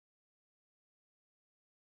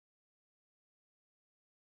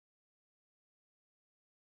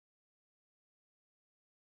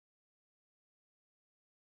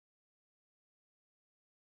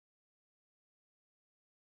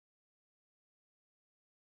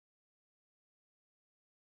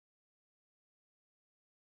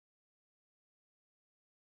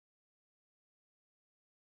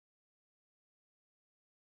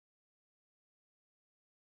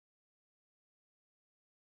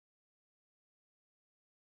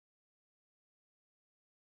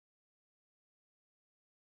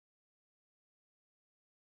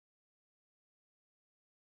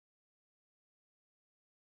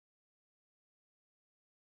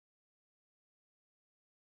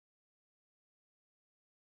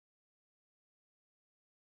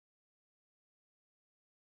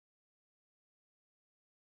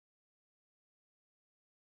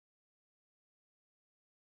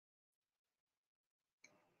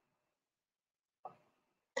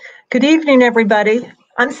Good evening, everybody.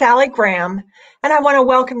 I'm Sally Graham, and I want to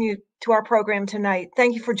welcome you to our program tonight.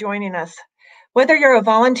 Thank you for joining us. Whether you're a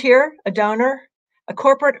volunteer, a donor, a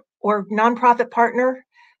corporate or nonprofit partner,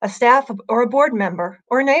 a staff or a board member,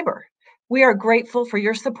 or a neighbor, we are grateful for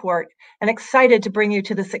your support and excited to bring you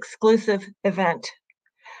to this exclusive event.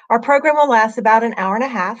 Our program will last about an hour and a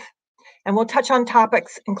half, and we'll touch on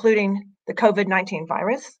topics including the COVID-19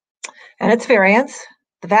 virus and its variants,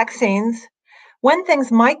 the vaccines, when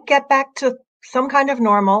things might get back to some kind of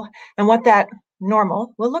normal, and what that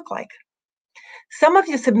normal will look like. Some of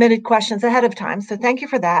you submitted questions ahead of time, so thank you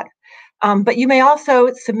for that. But you may also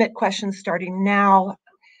submit questions starting now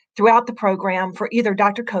throughout the program for either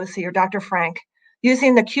Dr. Koci or Dr. Franck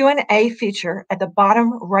using the Q&A feature at the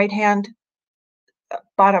bottom right-hand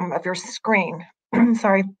bottom of your screen.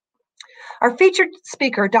 Sorry. Our featured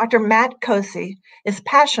speaker, Dr. Matt Koci, is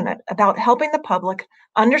passionate about helping the public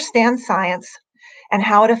understand science and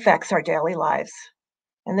how it affects our daily lives.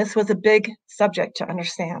 And this was a big subject to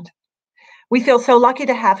understand. We feel so lucky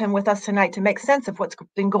to have him with us tonight to make sense of what's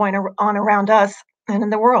been going on around us and in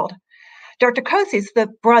the world. Dr. Koci is the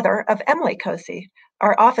brother of Emily Koci,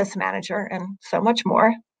 our office manager, and so much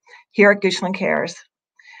more here at GoochlandCares.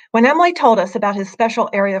 When Emily told us about his special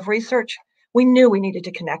area of research, we knew we needed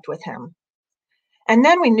to connect with him. And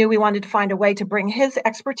then we knew we wanted to find a way to bring his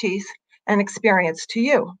expertise and experience to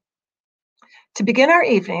you. To begin our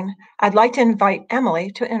evening, I'd like to invite Emily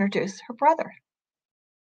to introduce her brother.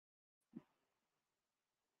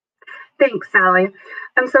 Thanks, Sally.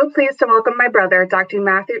 I'm so pleased to welcome my brother, Dr.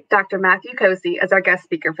 Matthew Koci, as our guest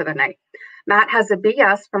speaker for the night. Matt has a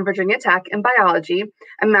BS from Virginia Tech in biology,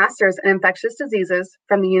 a master's in infectious diseases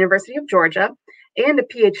from the University of Georgia, and a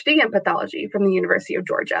PhD in pathology from the University of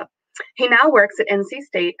Georgia. He now works at NC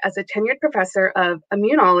State as a tenured professor of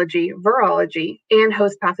immunology, virology, and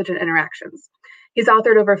host pathogen interactions. He's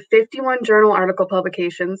authored over 51 journal article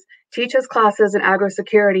publications, teaches classes in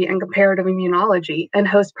agrosecurity and comparative immunology, and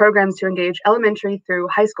hosts programs to engage elementary through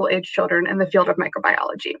high school age children in the field of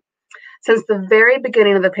microbiology. Since the very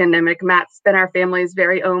beginning of the pandemic, Matt's been our family's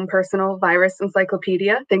very own personal virus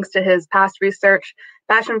encyclopedia, thanks to his past research,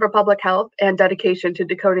 passion for public health, and dedication to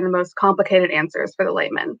decoding the most complicated answers for the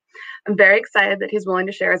layman. I'm very excited that he's willing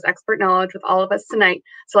to share his expert knowledge with all of us tonight,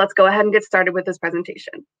 so let's go ahead and get started with this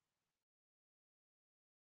presentation.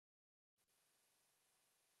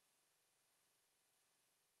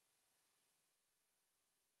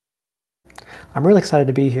 I'm really excited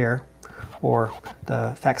to be here, or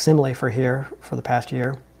the facsimile for here for the past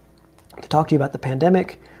year, to talk to you about the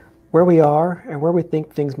pandemic, where we are, and where we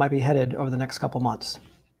think things might be headed over the next couple months.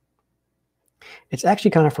 It's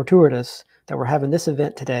actually kind of fortuitous that we're having this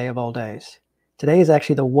event today of all days. Today is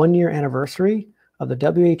actually the 1-year anniversary of the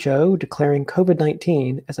WHO declaring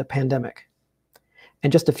COVID-19 as a pandemic.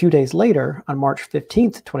 And just a few days later, on March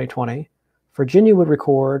 15th, 2020, Virginia would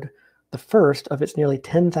record the first of its nearly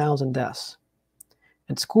 10,000 deaths.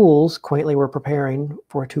 And schools quaintly were preparing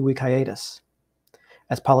for a 2-week hiatus.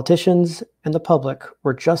 As politicians and the public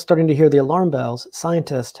were just starting to hear the alarm bells,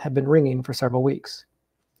 scientists had been ringing for several weeks.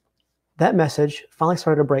 That message finally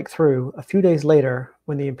started to break through a few days later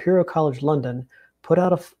when the Imperial College London put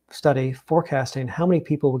out a study forecasting how many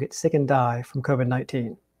people would get sick and die from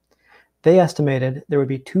COVID-19. They estimated there would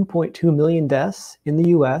be 2.2 million deaths in the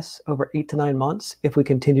US over 8 to 9 months if we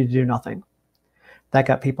continued to do nothing. That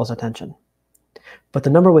got people's attention. But the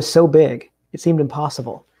number was so big, it seemed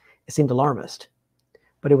impossible. It seemed alarmist.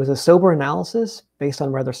 But it was a sober analysis based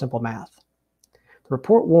on rather simple math. The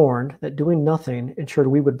report warned that doing nothing ensured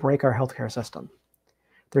we would break our healthcare system.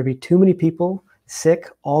 There'd be too many people sick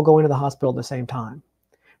all going to the hospital at the same time.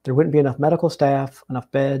 There wouldn't be enough medical staff, enough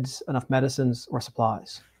beds, enough medicines, or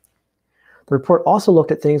supplies. The report also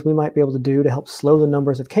looked at things we might be able to do to help slow the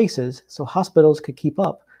numbers of cases so hospitals could keep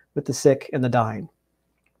up with the sick and the dying.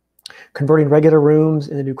 Converting regular rooms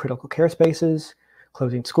into new critical care spaces,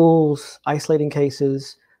 closing schools, isolating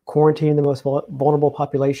cases, quarantining the most vulnerable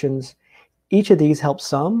populations. Each of these helped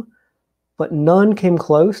some, but none came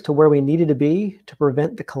close to where we needed to be to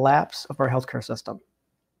prevent the collapse of our healthcare system.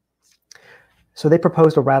 So they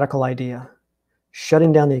proposed a radical idea,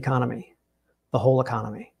 shutting down the economy, the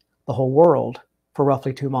whole world, for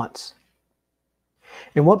roughly 2 months.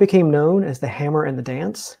 In what became known as the hammer and the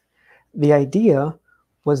dance, the idea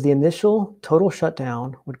was the initial total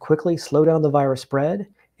shutdown would quickly slow down the virus spread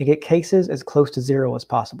and get cases as close to zero as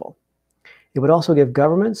possible. It would also give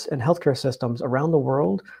governments and healthcare systems around the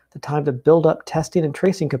world the time to build up testing and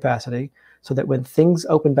tracing capacity so that when things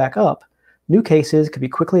open back up, new cases could be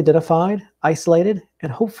quickly identified, isolated,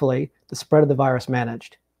 and hopefully the spread of the virus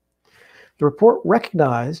managed. The report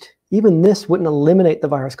recognized Even this wouldn't eliminate the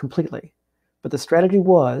virus completely, but the strategy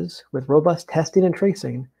was, with robust testing and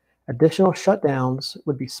tracing, additional shutdowns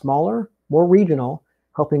would be smaller, more regional,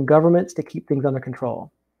 helping governments to keep things under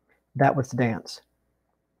control. That was the dance.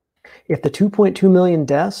 If the 2.2 million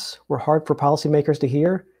deaths were hard for policymakers to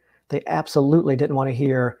hear, they absolutely didn't want to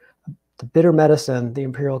hear the bitter medicine the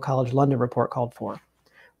Imperial College London report called for,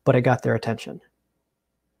 but it got their attention.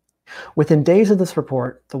 Within days of this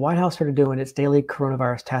report, the White House started doing its daily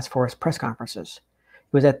coronavirus task force press conferences.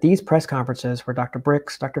 It was at these press conferences where Dr.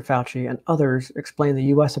 Birx, Dr. Fauci, and others explained the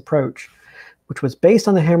U.S. approach, which was based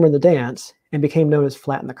on the hammer and the dance and became known as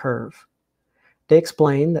flatten the curve. They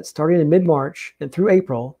explained that starting in mid-March and through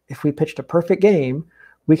April, if we pitched a perfect game,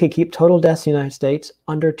 we could keep total deaths in the United States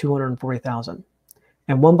under 240,000.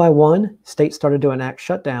 And one by one, states started to enact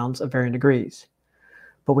shutdowns of varying degrees.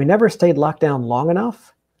 But we never stayed locked down long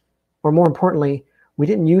enough, or more importantly, we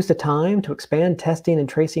didn't use the time to expand testing and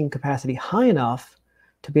tracing capacity high enough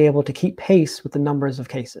to be able to keep pace with the numbers of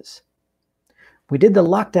cases. We did the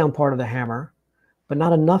lockdown part of the hammer, but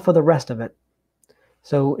not enough of the rest of it.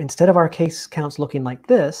 So instead of our case counts looking like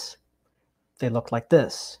this, they look like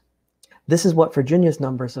this. This is what Virginia's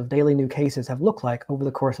numbers of daily new cases have looked like over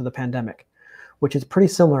the course of the pandemic, which is pretty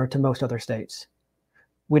similar to most other states.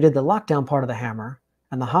 We did the lockdown part of the hammer,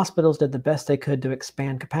 and the hospitals did the best they could to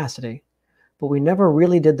expand capacity, but we never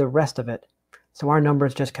really did the rest of it, so our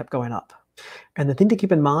numbers just kept going up. And the thing to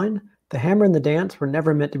keep in mind, the hammer and the dance were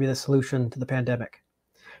never meant to be the solution to the pandemic.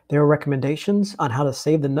 They were recommendations on how to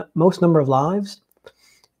save the most number of lives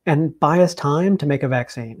and buy us time to make a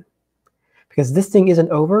vaccine. Because this thing isn't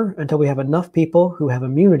over until we have enough people who have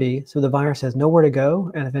immunity so the virus has nowhere to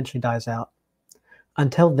go and eventually dies out.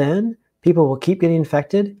 Until then, people will keep getting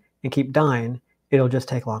infected and keep dying. It'll just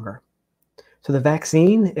take longer. So the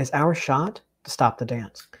vaccine is our shot to stop the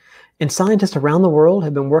dance. And scientists around the world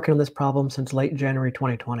have been working on this problem since late January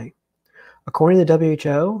 2020. According to the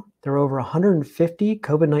WHO, there are over 150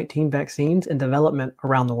 COVID-19 vaccines in development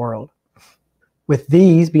around the world, with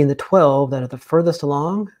these being the 12 that are the furthest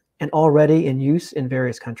along and already in use in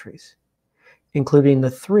various countries, including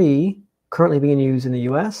the 3 currently being used in the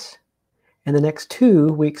US, and the next 2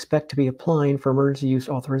 we expect to be applying for emergency use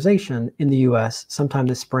authorization in the US sometime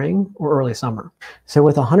this spring or early summer. So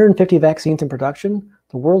with 150 vaccines in production,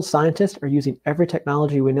 the world's scientists are using every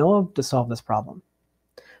technology we know of to solve this problem.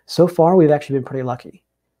 So far, we've actually been pretty lucky.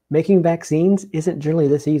 Making vaccines isn't generally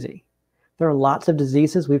this easy. There are lots of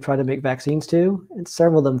diseases we've tried to make vaccines to, and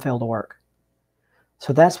several of them fail to work.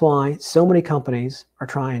 So that's why so many companies are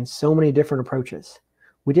trying so many different approaches.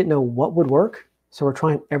 We didn't know what would work, so we're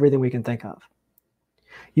trying everything we can think of.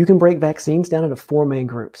 You can break vaccines down into 4 main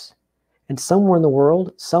groups. And somewhere in the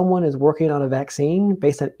world, someone is working on a vaccine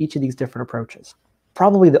based on each of these different approaches.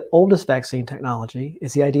 Probably the oldest vaccine technology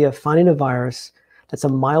is the idea of finding a virus that's a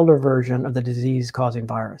milder version of the disease-causing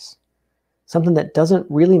virus. Something that doesn't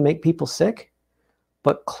really make people sick,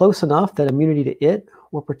 but close enough that immunity to it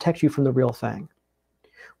will protect you from the real thing.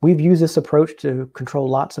 We've used this approach to control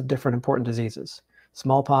lots of different important diseases.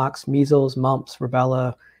 Smallpox, measles, mumps,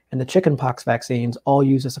 rubella, and the chickenpox vaccines all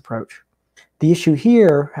use this approach. The issue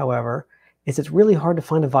here, however, is it's really hard to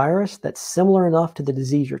find a virus that's similar enough to the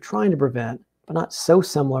disease you're trying to prevent, but not so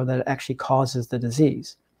similar that it actually causes the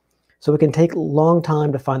disease. So it can take a long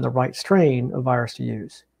time to find the right strain of virus to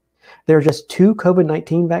use. There are just 2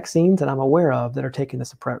 COVID-19 vaccines that I'm aware of that are taking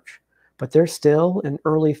this approach, but they're still in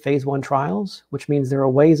early phase 1 trials, which means they're a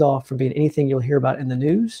ways off from being anything you'll hear about in the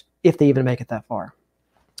news, if they even make it that far.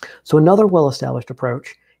 So another well-established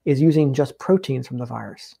approach is using just proteins from the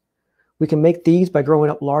virus. We can make these by growing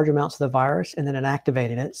up large amounts of the virus and then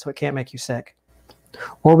inactivating it so it can't make you sick.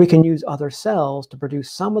 Or we can use other cells to produce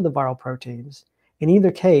some of the viral proteins. In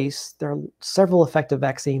either case, there are several effective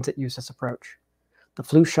vaccines that use this approach. The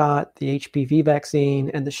flu shot, the HPV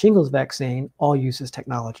vaccine, and the shingles vaccine all use this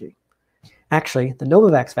technology. Actually, the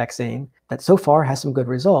Novavax vaccine, that so far has some good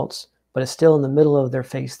results, but is still in the middle of their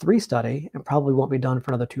phase 3 study and probably won't be done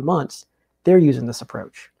for another 2 months, they're using this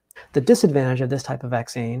approach. The disadvantage of this type of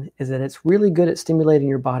vaccine is that it's really good at stimulating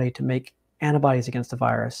your body to make antibodies against the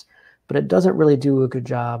virus, but it doesn't really do a good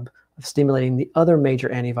job of stimulating the other major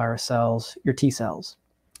antivirus cells, your T cells.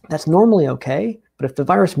 That's normally okay, but if the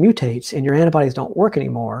virus mutates and your antibodies don't work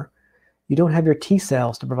anymore, you don't have your T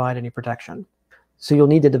cells to provide any protection. So you'll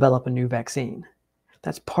need to develop a new vaccine.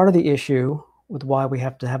 That's part of the issue with why we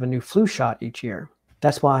have to have a new flu shot each year.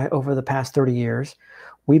 That's why over the past 30 years,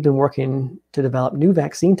 we've been working to develop new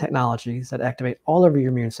vaccine technologies that activate all over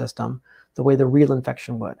your immune system the way the real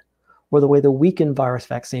infection would, or the way the weakened virus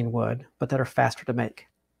vaccine would, but that are faster to make.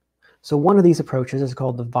 So one of these approaches is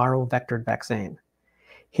called the viral vectored vaccine.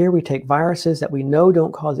 Here we take viruses that we know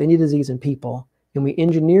don't cause any disease in people, and we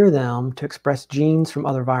engineer them to express genes from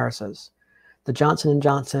other viruses. The Johnson &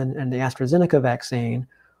 Johnson and the AstraZeneca vaccine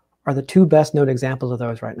are the two best known examples of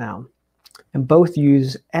those right now, and both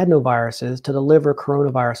use adenoviruses to deliver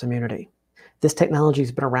coronavirus immunity. This technology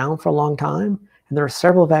has been around for a long time, and there are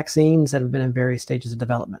several vaccines that have been in various stages of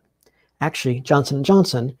development. Actually, Johnson &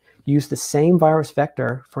 Johnson used the same virus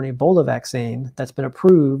vector for an Ebola vaccine that's been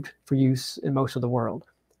approved for use in most of the world.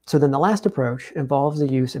 So then the last approach involves the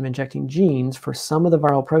use of injecting genes for some of the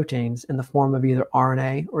viral proteins in the form of either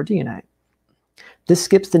RNA or DNA. This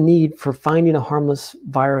skips the need for finding a harmless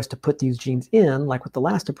virus to put these genes in, like with the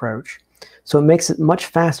last approach, so it makes it much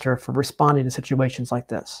faster for responding to situations like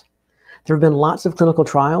this. There have been lots of clinical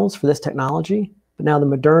trials for this technology, but now the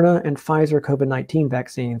Moderna and Pfizer COVID-19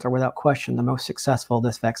 vaccines are without question the most successful of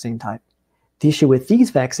this vaccine type. The issue with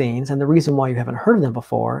these vaccines, and the reason why you haven't heard of them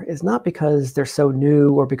before, is not because they're so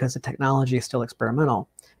new or because the technology is still experimental.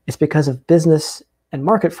 It's because of business and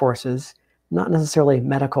market forces, not necessarily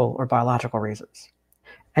medical or biological reasons.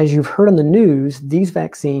 As you've heard on the news, these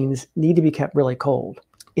vaccines need to be kept really cold,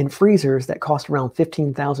 in freezers that cost around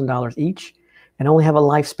 $15,000 each and only have a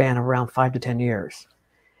lifespan of around 5 to 10 years.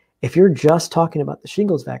 If you're just talking about the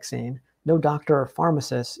shingles vaccine, no doctor or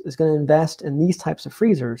pharmacist is going to invest in these types of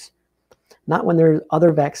freezers, not when there are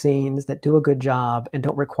other vaccines that do a good job and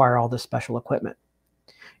don't require all this special equipment.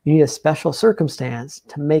 You need a special circumstance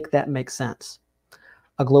to make that make sense.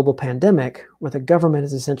 A global pandemic where the government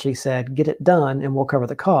has essentially said, get it done and we'll cover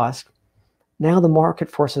the cost. Now the market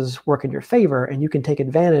forces work in your favor and you can take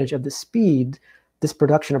advantage of the speed this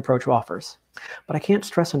production approach offers. But I can't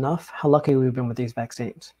stress enough how lucky we've been with these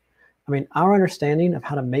vaccines. I mean, our understanding of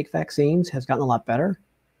how to make vaccines has gotten a lot better,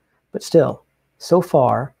 but still, so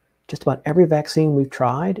far, just about every vaccine we've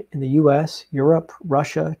tried in the US, Europe,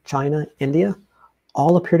 Russia, China, India,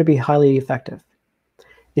 all appear to be highly effective.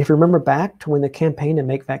 If you remember back to when the campaign to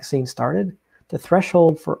make vaccines started, the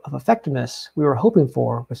threshold of effectiveness we were hoping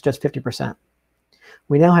for was just 50%.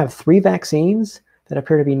 We now have 3 vaccines that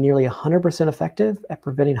appear to be nearly 100% effective at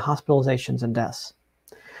preventing hospitalizations and deaths.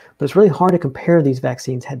 But it's really hard to compare these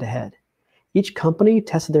vaccines head to head. Each company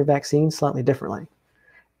tested their vaccines slightly differently.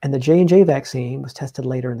 And the J&J vaccine was tested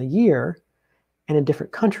later in the year and in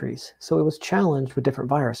different countries, so it was challenged with different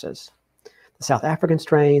viruses. The South African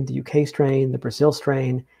strain, the UK strain, the Brazil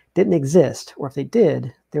strain didn't exist, or if they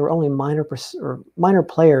did, they were only minor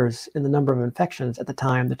players in the number of infections at the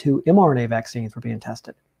time the 2 mRNA vaccines were being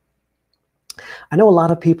tested. I know a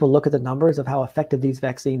lot of people look at the numbers of how effective these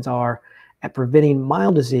vaccines are at preventing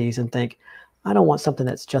mild disease and think, I don't want something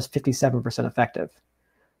that's just 57% effective.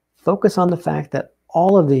 Focus on the fact that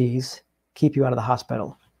all of these keep you out of the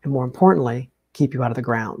hospital, and more importantly, keep you out of the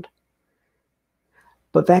ground.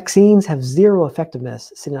 But vaccines have zero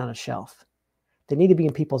effectiveness sitting on a shelf. They need to be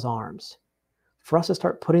in people's arms. For us to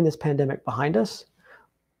start putting this pandemic behind us,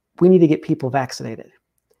 we need to get people vaccinated.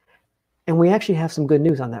 And we actually have some good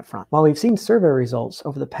news on that front. While we've seen survey results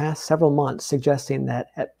over the past several months suggesting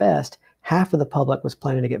that at best, half of the public was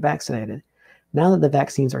planning to get vaccinated, now that the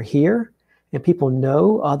vaccines are here and people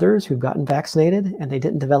know others who've gotten vaccinated and they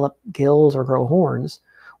didn't develop gills or grow horns,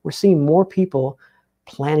 we're seeing more people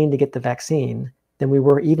planning to get the vaccine than we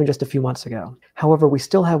were even just a few months ago. However, we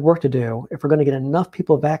still have work to do if we're going to get enough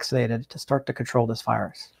people vaccinated to start to control this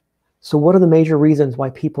virus. So what are the major reasons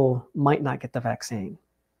why people might not get the vaccine?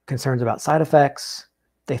 Concerns about side effects.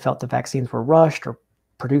 They felt the vaccines were rushed or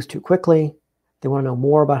produced too quickly. They want to know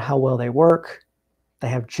more about how well they work. They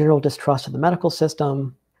have general distrust of the medical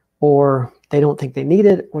system, or they don't think they need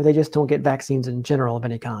it, or they just don't get vaccines in general of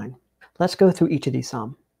any kind. Let's go through each of these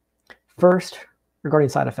some. First, regarding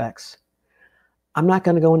side effects. I'm not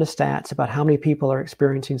going to go into stats about how many people are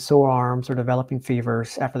experiencing sore arms or developing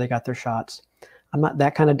fevers after they got their shots. I'm not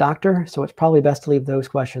that kind of doctor, so it's probably best to leave those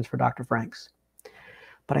questions for Dr. Franck's.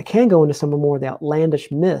 But I can go into some more of the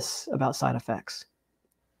outlandish myths about side effects.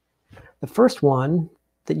 The first one,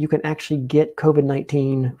 that you can actually get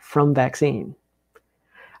COVID-19 from vaccine.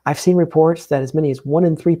 I've seen reports that as many as 1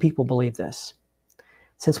 in 3 people believe this.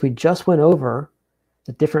 Since we just went over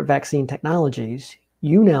the different vaccine technologies,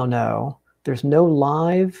 you now know there's no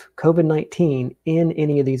live COVID-19 in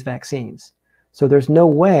any of these vaccines. So there's no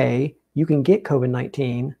way you can get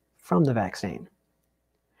COVID-19 from the vaccine.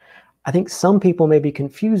 I think some people may be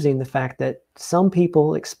confusing the fact that some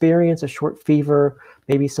people experience a short fever,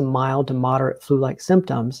 maybe some mild to moderate flu-like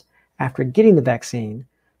symptoms after getting the vaccine,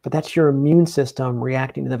 but that's your immune system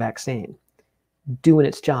reacting to the vaccine, doing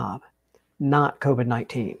its job, not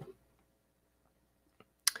COVID-19.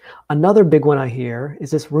 Another big one I hear is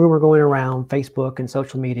this rumor going around Facebook and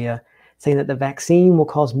social media saying that the vaccine will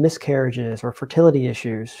cause miscarriages or fertility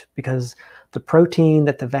issues because the protein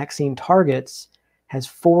that the vaccine targets has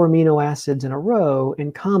 4 amino acids in a row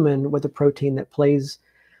in common with the protein that plays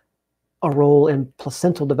a role in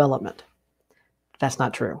placental development. That's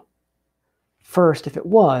not true. First, if it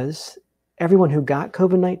was, everyone who got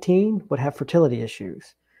COVID-19 would have fertility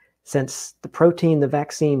issues, since the protein the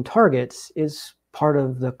vaccine targets is part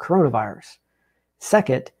of the coronavirus.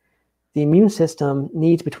 Second, the immune system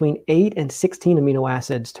needs between 8 and 16 amino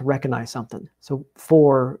acids to recognize something, so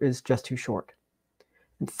 4 is just too short.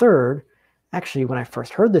 And third, actually, when I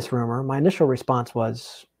first heard this rumor, my initial response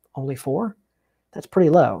was, only 4? That's pretty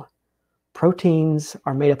low. Proteins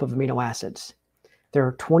are made up of amino acids. There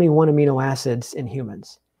are 21 amino acids in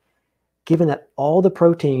humans. Given that all the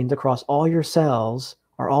proteins across all your cells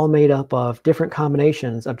are all made up of different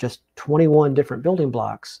combinations of just 21 different building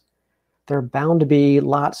blocks, there are bound to be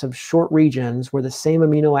lots of short regions where the same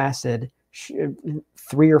amino acid,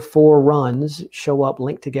 3 or 4 runs, show up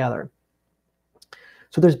linked together.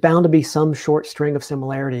 So there's bound to be some short string of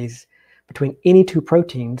similarities between any 2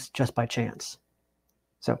 proteins just by chance.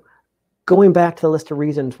 So going back to the list of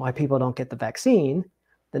reasons why people don't get the vaccine,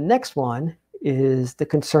 the next one is the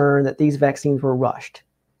concern that these vaccines were rushed.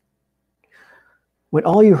 When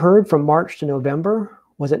all you heard from March to November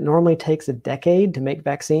was it normally takes a decade to make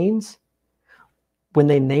vaccines, when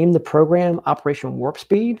they named the program Operation Warp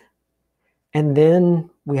Speed, and then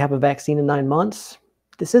we have a vaccine in 9 months,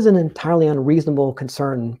 this is an entirely unreasonable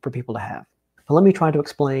concern for people to have. But let me try to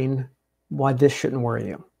explain why this shouldn't worry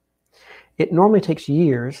you. It normally takes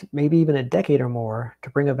years, maybe even a decade or more, to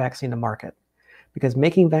bring a vaccine to market, because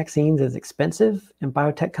making vaccines is expensive and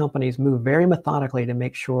biotech companies move very methodically to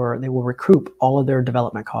make sure they will recoup all of their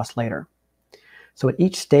development costs later. So at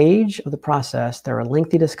each stage of the process, there are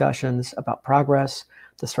lengthy discussions about progress,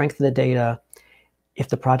 the strength of the data, if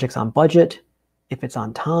the project's on budget, if it's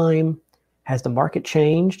on time, has the market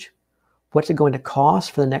changed, what's it going to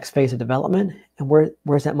cost for the next phase of development, and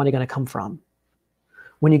where's that money going to come from?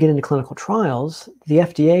 When you get into clinical trials, the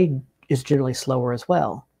FDA is generally slower as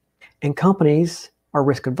well. And companies are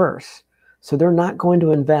risk averse. So they're not going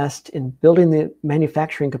to invest in building the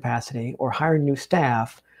manufacturing capacity or hiring new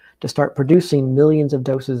staff to start producing millions of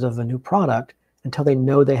doses of a new product until they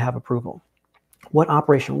know they have approval. What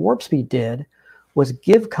Operation Warp Speed did was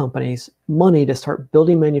give companies money to start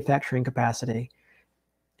building manufacturing capacity.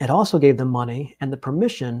 It also gave them money and the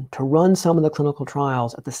permission to run some of the clinical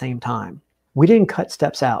trials at the same time. We didn't cut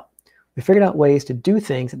steps out. We figured out ways to do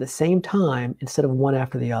things at the same time instead of one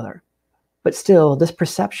after the other. But still, this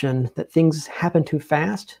perception that things happen too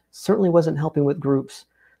fast certainly wasn't helping with groups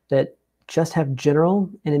that just have general,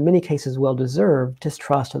 and in many cases well-deserved,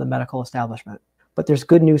 distrust of the medical establishment. But there's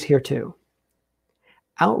good news here too.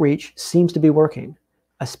 Outreach seems to be working,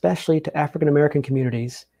 especially to African American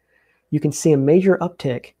communities. You can see a major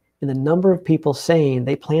uptick in the number of people saying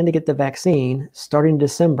they plan to get the vaccine starting in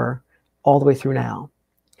December all the way through now.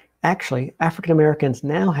 Actually, African Americans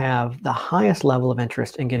now have the highest level of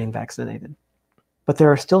interest in getting vaccinated. But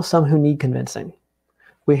there are still some who need convincing.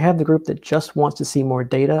 We have the group that just wants to see more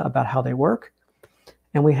data about how they work,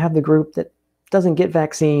 and we have the group that doesn't get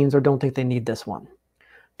vaccines or don't think they need this one.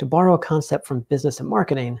 To borrow a concept from business and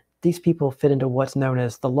marketing, these people fit into what's known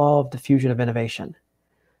as the law of diffusion of innovation.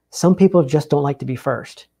 Some people just don't like to be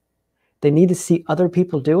first. They need to see other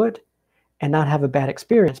people do it and not have a bad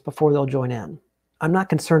experience before they'll join in. I'm not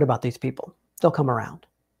concerned about these people. They'll come around.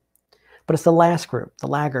 But it's the last group, the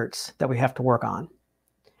laggards, that we have to work on.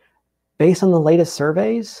 Based on the latest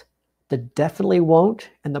surveys, the definitely won't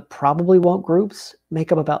and the probably won't groups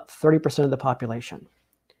make up about 30% of the population.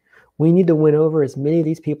 We need to win over as many of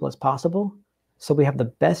these people as possible so we have the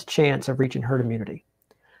best chance of reaching herd immunity,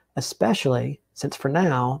 especially since for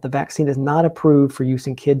now, the vaccine is not approved for use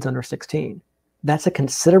in kids under 16. That's a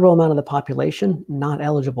considerable amount of the population not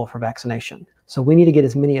eligible for vaccination. So we need to get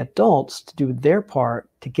as many adults to do their part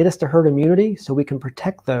to get us to herd immunity so we can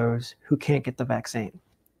protect those who can't get the vaccine.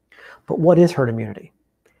 But what is herd immunity?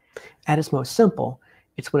 At its most simple,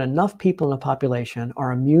 it's when enough people in a population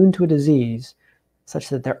are immune to a disease such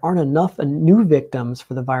that there aren't enough new victims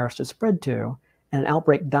for the virus to spread to, and an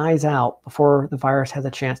outbreak dies out before the virus has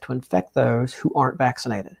a chance to infect those who aren't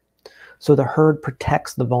vaccinated. So the herd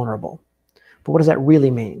protects the vulnerable. But what does that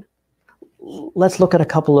really mean? Let's look at a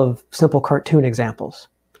couple of simple cartoon examples.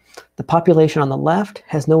 The population on the left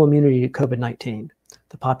has no immunity to COVID-19.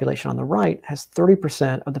 The population on the right has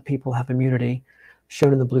 30% of the people have immunity,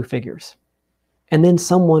 shown in the blue figures. And then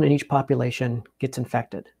someone in each population gets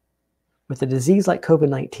infected. With a disease like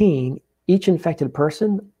COVID-19, each infected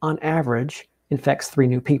person, on average, infects 3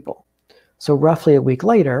 new people. So roughly a week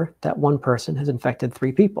later, that one person has infected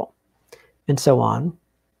 3 people, and so on,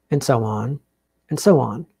 and so on, and so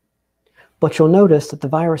on. But you'll notice that the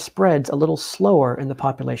virus spreads a little slower in the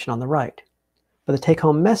population on the right. But the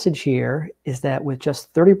take-home message here is that with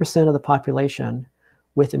just 30% of the population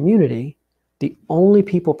with immunity, the only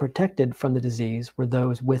people protected from the disease were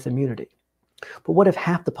those with immunity. But what if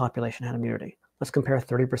half the population had immunity? Let's compare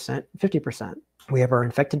 30% and 50%. We have our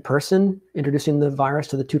infected person introducing the virus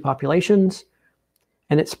to the 2 populations,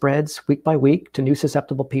 and it spreads week by week to new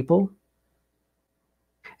susceptible people.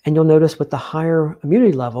 And you'll notice with the higher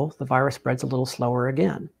immunity level, the virus spreads a little slower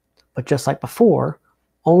again. But just like before,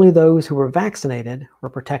 only those who were vaccinated were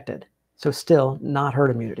protected, so still not herd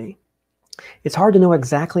immunity. It's hard to know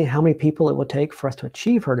exactly how many people it will take for us to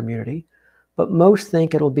achieve herd immunity, but most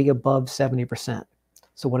think it'll be above 70%.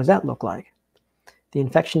 So what does that look like? The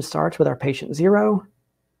infection starts with our patient 0,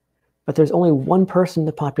 but there's only one person in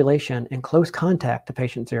the population in close contact to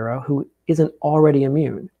patient 0 who isn't already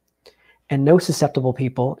immune, and no susceptible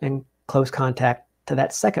people in close contact to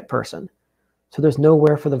that second person. So there's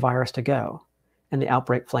nowhere for the virus to go, and the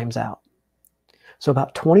outbreak flames out. So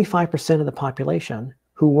about 25% of the population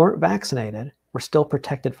who weren't vaccinated were still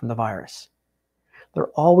protected from the virus. There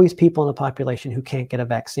are always people in the population who can't get a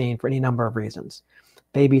vaccine for any number of reasons.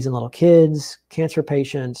 Babies and little kids, cancer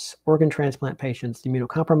patients, organ transplant patients,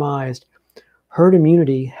 immunocompromised. Herd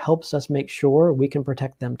immunity helps us make sure we can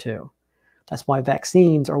protect them too. That's why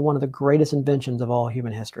vaccines are one of the greatest inventions of all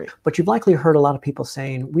human history. But you've likely heard a lot of people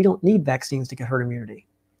saying, we don't need vaccines to get herd immunity.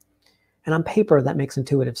 And on paper, that makes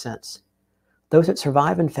intuitive sense. Those that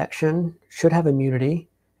survive infection should have immunity.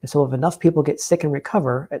 And so if enough people get sick and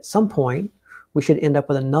recover, at some point, we should end up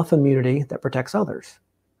with enough immunity that protects others.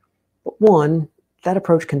 But 1, that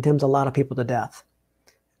approach condemns a lot of people to death.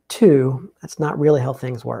 2, that's not really how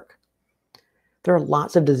things work. There are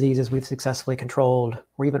lots of diseases we've successfully controlled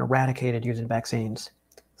or even eradicated using vaccines.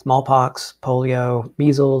 Smallpox, polio,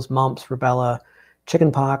 measles, mumps, rubella,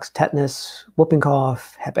 chickenpox, tetanus, whooping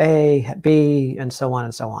cough, Hep A, Hep B, and so on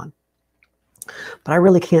and so on. But I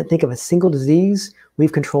really can't think of a single disease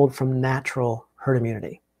we've controlled from natural herd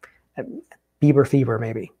immunity. Bieber fever,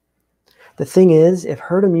 maybe. The thing is, if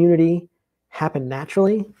herd immunity happened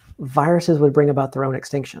naturally, viruses would bring about their own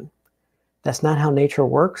extinction. That's not how nature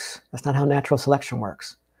works. That's not how natural selection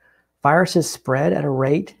works. Viruses spread at a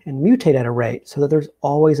rate and mutate at a rate so that there's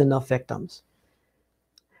always enough victims.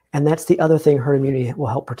 And that's the other thing herd immunity will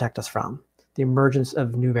help protect us from, the emergence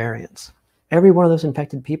of new variants. Every one of those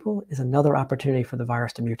infected people is another opportunity for the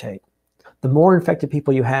virus to mutate. The more infected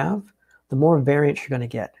people you have, the more variants you're going to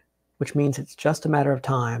get, which means it's just a matter of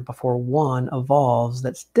time before one evolves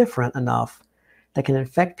that's different enough that can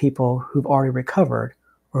infect people who've already recovered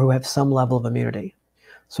or who have some level of immunity.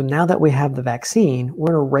 So now that we have the vaccine,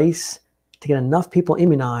 we're in a race to get enough people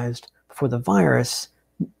immunized before the virus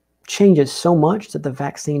changes so much that the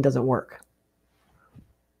vaccine doesn't work.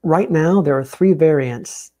 Right now, there are 3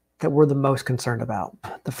 variants that we're the most concerned about.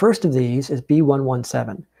 The first of these is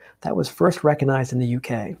B117. That was first recognized in the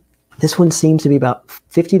UK. This one seems to be about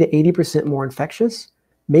 50 to 80% more infectious,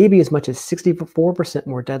 maybe as much as 64%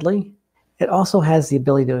 more deadly. It also has the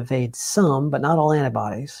ability to evade some, but not all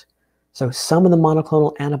antibodies. So some of the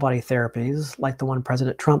monoclonal antibody therapies, like the one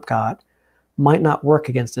President Trump got, might not work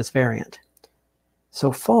against this variant.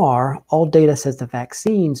 So far, all data says the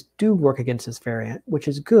vaccines do work against this variant, which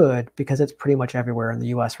is good because it's pretty much everywhere in the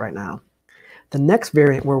US right now. The next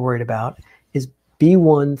variant we're worried about is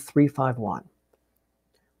B1351,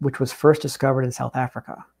 which was first discovered in South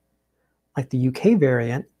Africa. Like the UK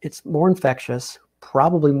variant, it's more infectious,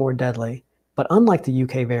 probably more deadly, but unlike the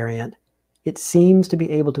UK variant, it seems to be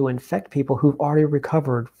able to infect people who've already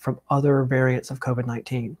recovered from other variants of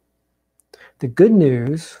COVID-19. The good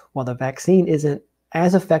news, while the vaccine isn't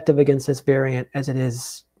as effective against this variant as it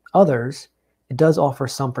is others, it does offer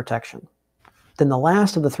some protection. Then the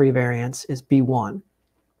last of the 3 variants is B1,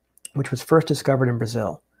 which was first discovered in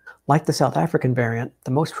Brazil. Like the South African variant,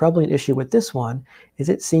 the most troubling issue with this one is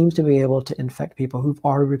it seems to be able to infect people who've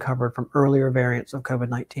already recovered from earlier variants of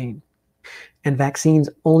COVID-19. And vaccines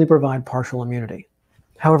only provide partial immunity.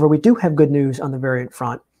 However, we do have good news on the variant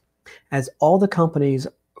front, as all the companies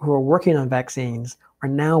who are working on vaccines are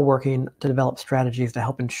now working to develop strategies to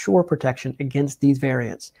help ensure protection against these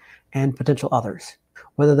variants and potential others.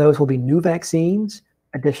 Whether those will be new vaccines,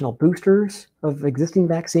 additional boosters of existing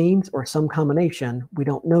vaccines, or some combination, we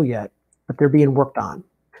don't know yet, but they're being worked on.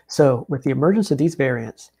 So with the emergence of these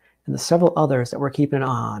variants and the several others that we're keeping an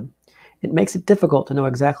eye on, it makes it difficult to know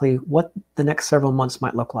exactly what the next several months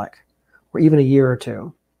might look like, or even a year or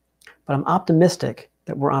 2. But I'm optimistic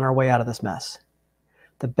that we're on our way out of this mess.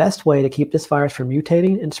 The best way to keep this virus from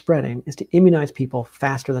mutating and spreading is to immunize people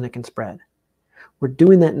faster than it can spread. We're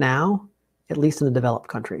doing that now, at least in the developed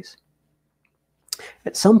countries.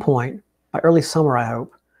 At some point, by early summer, I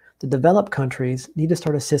hope, the developed countries need to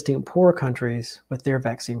start assisting poorer countries with their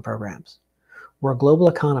vaccine programs. We're a global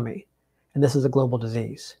economy, and this is a global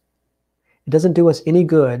disease. It doesn't do us any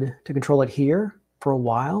good to control it here for a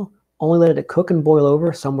while, only let it cook and boil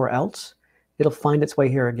over somewhere else. It'll find its way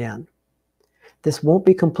here again. This won't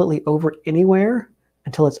be completely over anywhere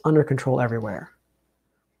until it's under control everywhere.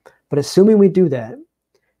 But assuming we do that,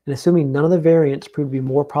 and assuming none of the variants prove to be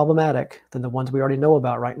more problematic than the ones we already know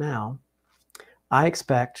about right now, I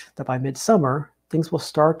expect that by midsummer, things will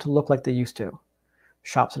start to look like they used to.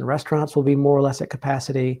 Shops and restaurants will be more or less at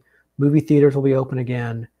capacity, movie theaters will be open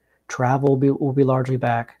again, travel will be largely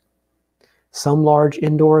back. Some large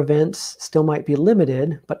indoor events still might be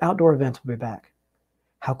limited, but outdoor events will be back.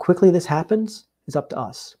 How quickly this happens is up to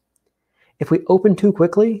us. If we open too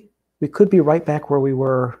quickly, we could be right back where we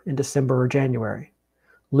were in December or January,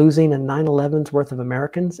 losing a 9/11's worth of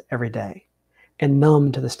Americans every day, and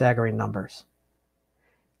numb to the staggering numbers.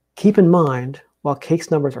 Keep in mind, while case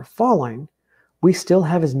numbers are falling, we still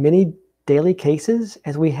have as many daily cases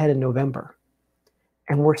as we had in November.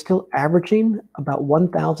 And we're still averaging about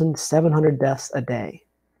 1,700 deaths a day.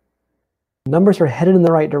 Numbers are headed in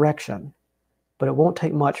the right direction, but it won't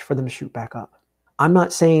take much for them to shoot back up. I'm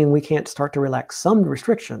not saying we can't start to relax some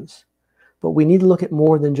restrictions, but we need to look at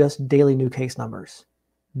more than just daily new case numbers.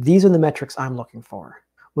 These are the metrics I'm looking for.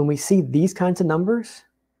 When we see these kinds of numbers,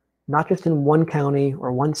 not just in one county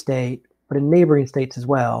or one state, but in neighboring states as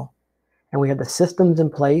well, and we have the systems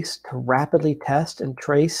in place to rapidly test and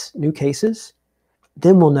trace new cases,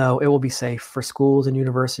 then we'll know it will be safe for schools and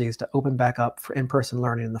universities to open back up for in-person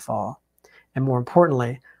learning in the fall. And more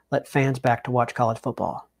importantly, let fans back to watch college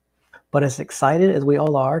football. But as excited as we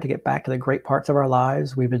all are to get back to the great parts of our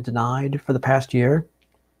lives we've been denied for the past year,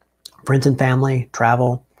 friends and family,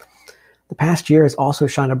 travel, the past year has also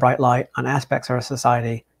shined a bright light on aspects of our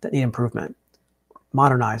society that need improvement.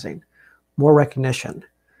 Modernizing, more recognition,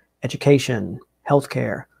 education,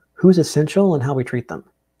 healthcare, who's essential and how we treat them.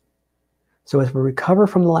 So as we recover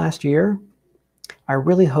from the last year, I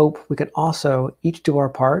really hope we can also each do our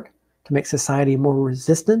part to make society more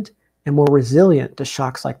resistant and more resilient to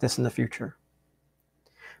shocks like this in the future.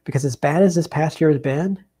 Because as bad as this past year has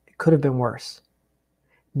been, it could have been worse.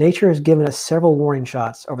 Nature has given us several warning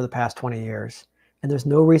shots over the past 20 years, and there's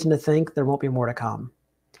no reason to think there won't be more to come.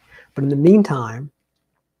 But in the meantime,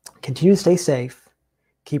 continue to stay safe,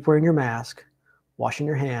 keep wearing your mask, washing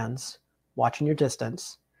your hands, watching your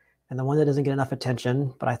distance, and the one that doesn't get enough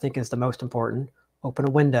attention, but I think is the most important, open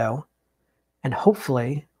a window, and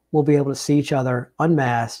hopefully we'll be able to see each other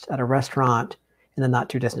unmasked at a restaurant in the not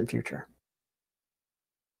too distant future.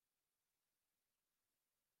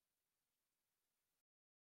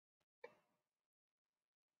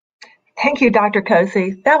 Thank you, Dr.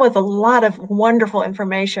 Koci. That was a lot of wonderful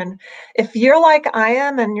information. If you're like I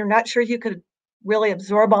am and you're not sure you could really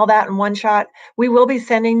absorb all that in one shot, we will be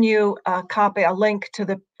sending you a link to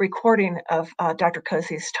the recording of Dr.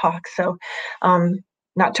 Koci's talk, so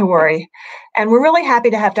not to worry. And we're really happy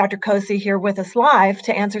to have Dr. Koci here with us live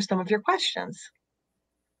to answer some of your questions.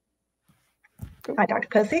 Hi, Dr.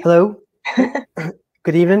 Koci. Hello.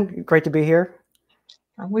 Good evening. Great to be here.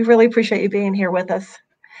 We really appreciate you being here with us.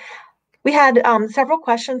 We had several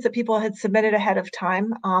questions that people had submitted ahead of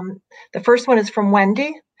time. The first one is from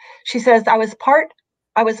Wendy. She says, I was part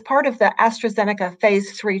of the AstraZeneca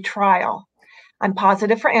phase 3 trial. I'm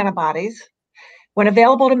positive for antibodies. When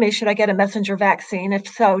available to me, should I get a messenger vaccine? If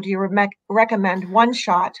so, do you recommend one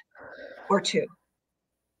shot or two?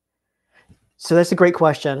 So that's a great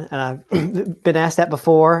question, and I've been asked that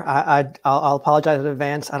before. I'll apologize in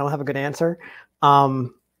advance. I don't have a good answer. I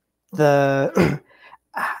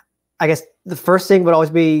guess the first thing would always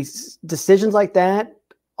be decisions like that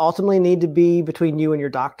ultimately need to be between you and your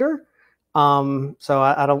doctor. So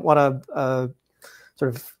I don't want to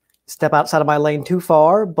sort of step outside of my lane too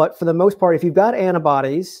far, but for the most part, if you've got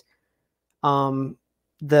antibodies, the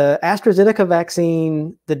AstraZeneca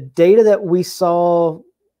vaccine, the data that we saw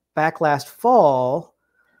back last fall,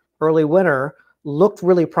 early winter, looked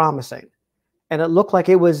really promising. And it looked like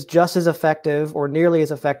it was just as effective or nearly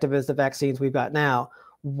as effective as the vaccines we've got now.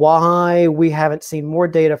 Why we haven't seen more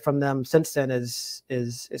data from them since then is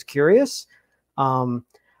curious.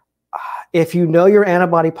 If you know you're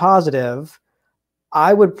antibody positive,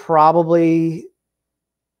 I would probably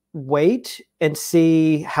wait and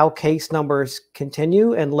see how case numbers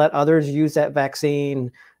continue and let others use that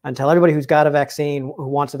vaccine until everybody who's got a vaccine, who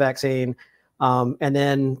wants a vaccine, and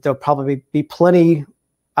then there'll probably be plenty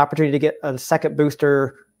opportunity to get a second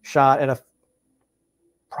booster shot at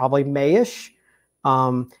probably May-ish.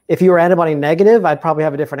 If you were antibody negative, I'd probably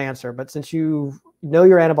have a different answer. But since you know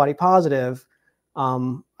you're antibody positive,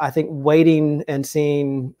 I think waiting and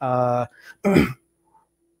seeing how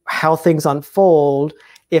things unfold,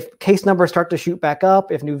 if case numbers start to shoot back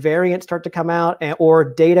up, if new variants start to come out, or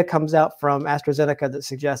data comes out from AstraZeneca that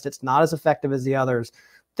suggests it's not as effective as the others,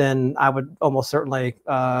 then I would almost certainly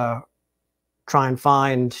try and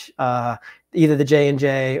find either the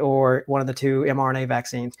J&J or one of the two mRNA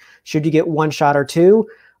vaccines. Should you get one shot or two?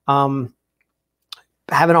 Haven't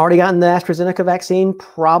already gotten the AstraZeneca vaccine,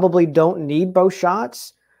 probably don't need both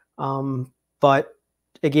shots. But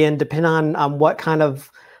again, depending on what kind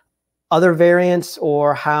of other variants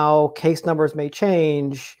or how case numbers may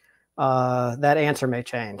change, that answer may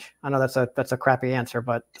change. I know that's a crappy answer,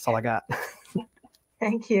 but that's all I got.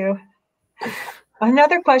 Thank you.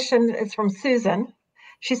 Another question is from Susan.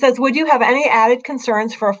 She says, would you have any added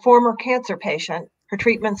concerns for a former cancer patient? Her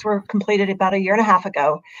treatments were completed about 1.5 years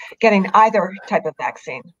ago, getting either type of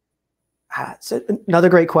vaccine. It's another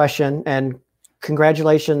great question, and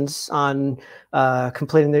congratulations on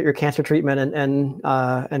completing your cancer treatment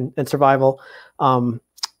and survival. I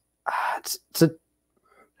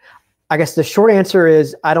guess the short answer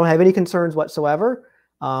is I don't have any concerns whatsoever.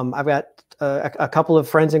 I've got a couple of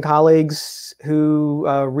friends and colleagues who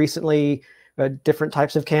recently, different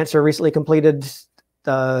types of cancer, recently completed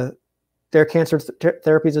their cancer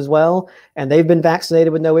therapies as well, and they've been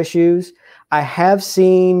vaccinated with no issues. I have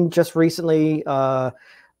seen just recently, I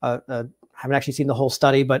haven't actually seen the whole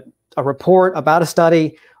study, but a report about a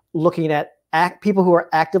study looking at people who are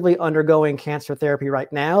actively undergoing cancer therapy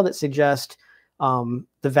right now that suggest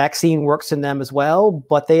the vaccine works in them as well,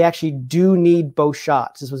 but they actually do need both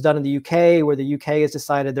shots. This was done in the UK, where the UK has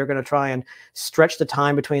decided they're going to try and stretch the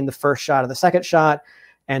time between the first shot and the second shot.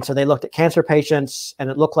 And so they looked at cancer patients, and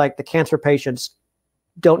it looked like the cancer patients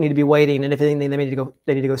don't need to be waiting, and if anything, they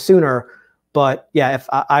need to go sooner. But yeah, if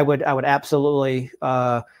I would absolutely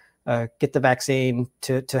get the vaccine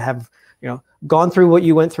to have gone through what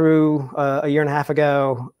you went through 1.5 years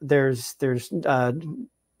ago. There's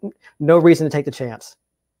no reason to take the chance.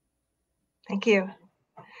 Thank you.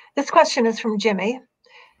 This question is from Jimmy.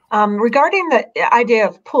 Regarding the idea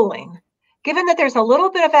of pooling, given that there's a little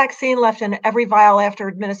bit of vaccine left in every vial after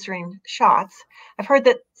administering shots, I've heard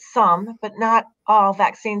that some, but not all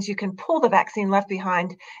vaccines, you can pool the vaccine left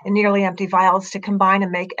behind in nearly empty vials to combine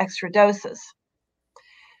and make extra doses.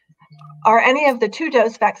 Are any of the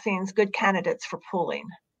 2-dose vaccines good candidates for pooling?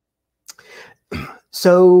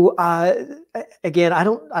 So again, I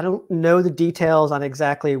don't know the details on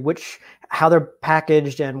exactly how they're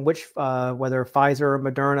packaged and which whether Pfizer or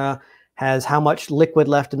Moderna has how much liquid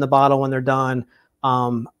left in the bottle when they're done.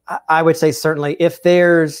 I would say certainly if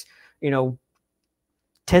there's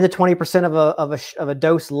 10 to 20% of a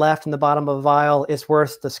dose left in the bottom of a vial, it's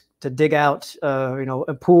worth to dig out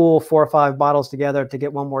and pool 4 or 5 bottles together to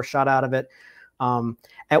get one more shot out of it.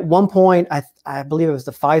 At one point, I believe it was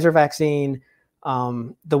the Pfizer vaccine.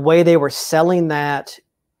 The way they were selling that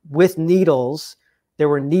with needles, there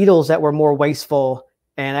were needles that were more wasteful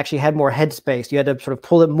and actually had more headspace. You had to sort of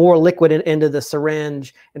pull it more liquid into the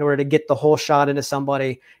syringe in order to get the whole shot into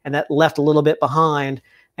somebody, and that left a little bit behind.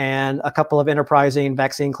 And a couple of enterprising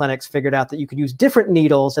vaccine clinics figured out that you could use different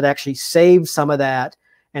needles that actually saved some of that.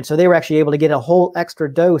 And so they were actually able to get a whole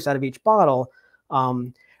extra dose out of each bottle.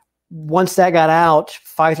 Once that got out,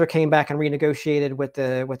 Pfizer came back and renegotiated with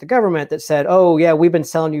the government that said, oh yeah, we've been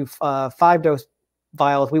selling you 5-dose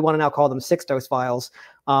vials. We want to now call them 6-dose vials.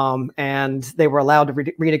 And they were allowed to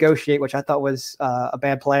renegotiate, which I thought was a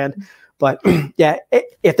bad plan. But yeah,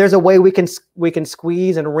 if there's a way we can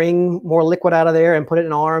squeeze and wring more liquid out of there and put it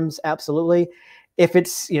in arms, absolutely. If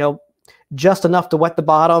it's just enough to wet the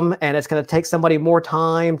bottom and it's going to take somebody more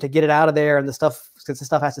time to get it out of there, and since the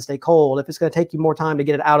stuff has to stay cold, if it's going to take you more time to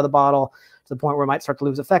get it out of the bottle to the point where it might start to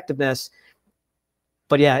lose effectiveness.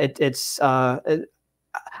 But yeah,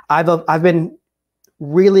 I've been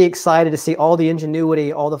really excited to see all the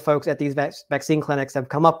ingenuity all the folks at these vaccine clinics have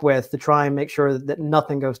come up with to try and make sure that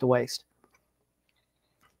nothing goes to waste.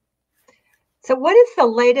 So what is the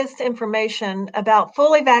latest information about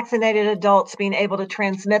fully vaccinated adults being able to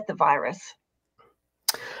transmit the virus?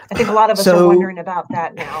 I think a lot of us are wondering about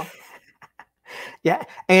that now. Yeah,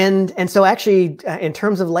 and so actually, in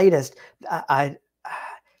terms of latest,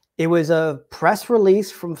 it was a press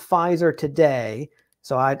release from Pfizer today.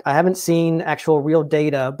 So I haven't seen actual real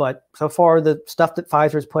data, but so far the stuff that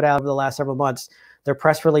Pfizer's put out over the last several months, their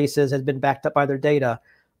press releases has been backed up by their data,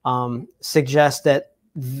 suggests that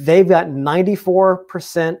they've got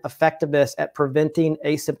 94% effectiveness at preventing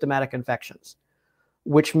asymptomatic infections,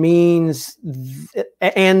 which means,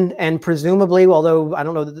 and presumably, although I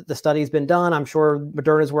don't know that the study's been done, I'm sure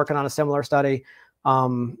Moderna's working on a similar study,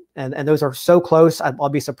 and those are so close, I'll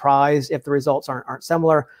be surprised if the results aren't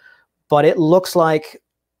similar. But it looks like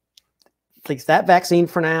at least that vaccine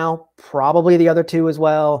for now, probably the other two as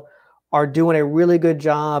well, are doing a really good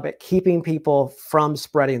job at keeping people from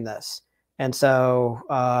spreading this. And so,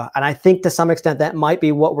 and I think to some extent that might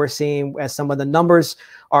be what we're seeing, as some of the numbers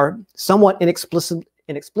are somewhat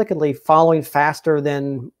inexplicably following faster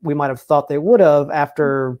than we might have thought they would have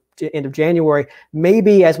after the end of January.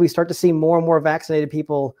 Maybe as we start to see more and more vaccinated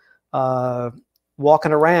people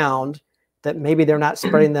walking around, that maybe they're not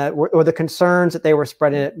spreading that, or the concerns that they were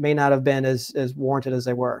spreading it may not have been as warranted as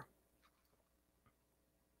they were.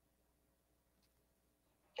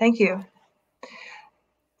 Thank you.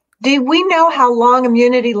 Do we know how long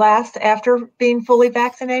immunity lasts after being fully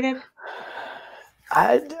vaccinated?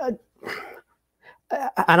 I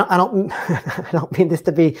don't mean this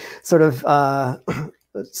to be sort of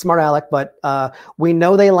smart aleck, but we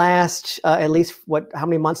know they last at least how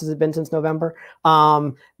many months has it been since November?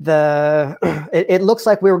 It looks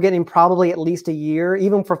like we were getting probably at least a year,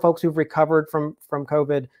 even for folks who've recovered from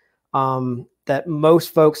COVID. That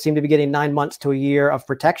most folks seem to be getting 9 months to a year of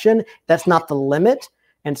protection. That's not the limit.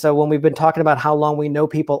 And so when we've been talking about how long we know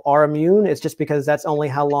people are immune, it's just because that's only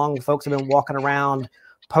how long folks have been walking around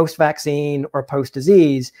post-vaccine or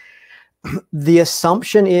post-disease. The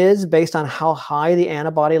assumption is, based on how high the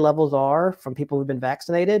antibody levels are from people who've been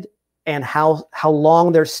vaccinated and how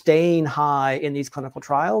long they're staying high in these clinical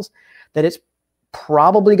trials, that it's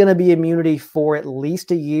probably going to be immunity for at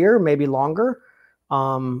least a year, maybe longer.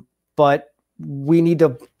 But we need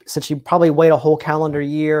to essentially probably wait a whole calendar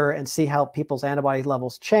year and see how people's antibody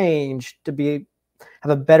levels change to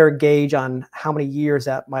have a better gauge on how many years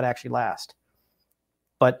that might actually last.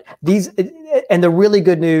 But and the really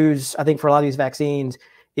good news, I think, for a lot of these vaccines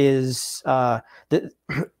is that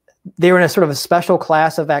they're in a sort of a special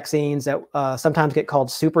class of vaccines that sometimes get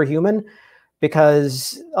called superhuman,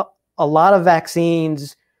 because a lot of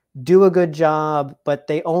vaccines do a good job, but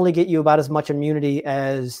they only get you about as much immunity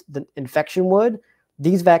as the infection would.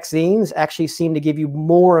 These vaccines actually seem to give you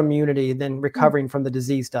more immunity than recovering from the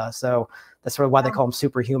disease does. So that's sort of why they call them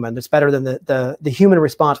superhuman. It's better than the human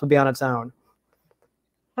response would be on its own.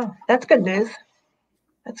 Oh, that's good news.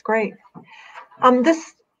 That's great.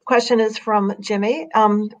 This question is from Jimmy,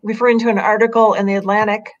 referring to an article in The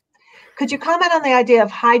Atlantic. Could you comment on the idea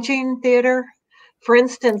of hygiene theater? For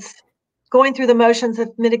instance, going through the motions of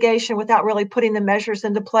mitigation without really putting the measures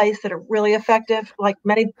into place that are really effective, like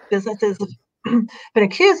many businesses have been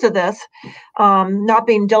accused of this, not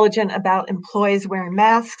being diligent about employees wearing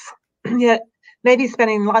masks, yet maybe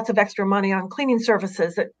spending lots of extra money on cleaning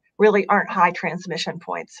services that really aren't high transmission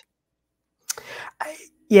points.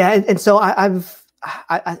 Yeah, and so I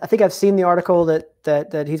think I've seen the article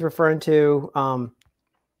that he's referring to,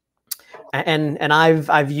 and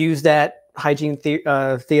I've used that hygiene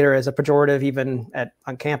theater as a pejorative even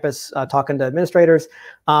on campus, talking to administrators.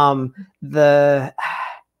 I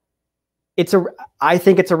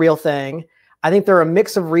think it's a real thing. I think there are a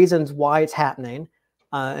mix of reasons why it's happening,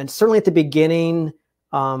 and certainly at the beginning,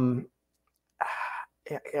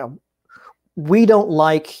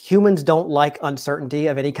 humans don't like uncertainty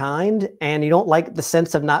of any kind, and you don't like the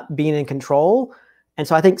sense of not being in control. And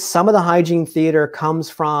so I think some of the hygiene theater comes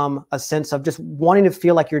from a sense of just wanting to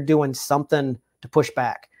feel like you're doing something to push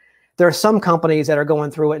back. There are some companies that are going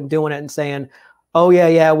through it and doing it and saying, oh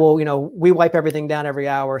yeah, well, we wipe everything down every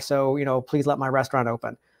hour, so, please let my restaurant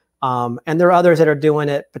open. And there are others that are doing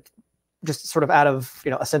it, but just sort of out of,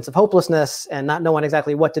 a sense of hopelessness and not knowing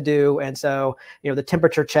exactly what to do. And so, the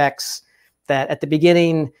temperature checks that at the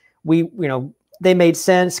beginning, they made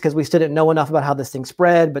sense because we still didn't know enough about how this thing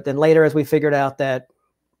spread. But then later, as we figured out that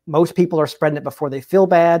most people are spreading it before they feel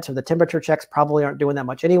bad, so the temperature checks probably aren't doing that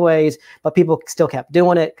much anyways, but people still kept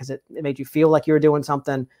doing it because it made you feel like you were doing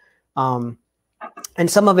something. And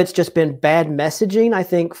some of it's just been bad messaging, I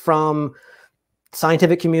think, from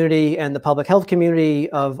scientific community and the public health community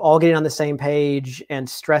of all getting on the same page and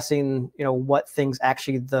stressing, what things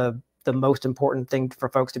actually the most important thing for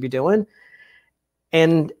folks to be doing.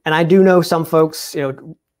 And I do know some folks,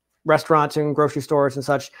 restaurants and grocery stores and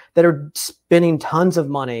such, that are spending tons of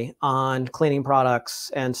money on cleaning products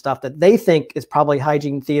and stuff that they think is probably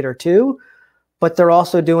hygiene theater too, but they're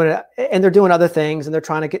also doing it, and they're doing other things, and they're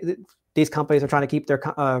trying to these companies are trying to keep their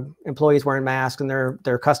employees wearing masks and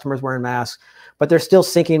their customers wearing masks, but they're still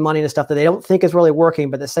sinking money into stuff that they don't think is really working.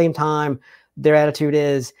 But at the same time, their attitude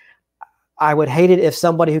is, I would hate it if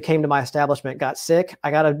somebody who came to my establishment got sick.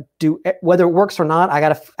 I got to do, whether it works or not,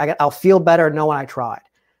 I'll feel better knowing I tried.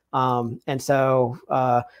 And so,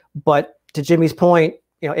 but to Jimmy's point,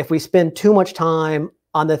 if we spend too much time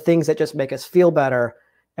on the things that just make us feel better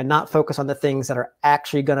and not focus on the things that are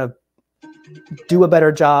actually going to do a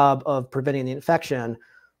better job of preventing the infection,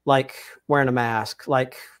 like wearing a mask,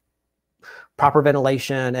 like proper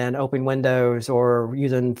ventilation and open windows, or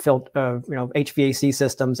using HVAC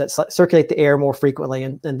systems that circulate the air more frequently,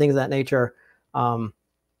 and things of that nature. And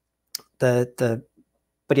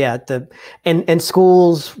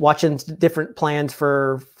schools watching different plans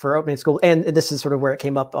for opening schools. And this is sort of where it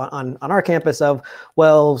came up on our campus of,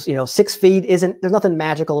 6 feet there's nothing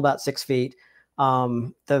magical about 6 feet.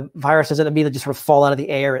 The virus doesn't immediately just sort of fall out of the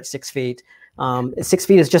air at 6 feet. 6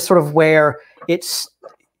 feet is just sort of where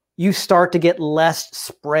you start to get less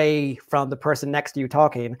spray from the person next to you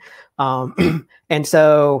talking. And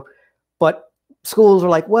so, but schools are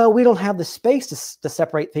like, well, we don't have the space to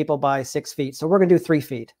separate people by 6 feet, so we're going to do 3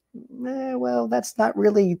 feet. Well, that's not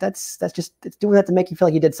really, it's doing that to make you feel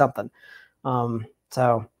like you did something.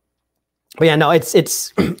 But yeah, no,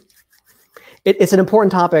 it's an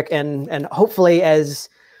important topic, and hopefully as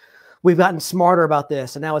we've gotten smarter about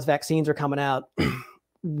this, and now as vaccines are coming out,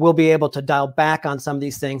 we'll be able to dial back on some of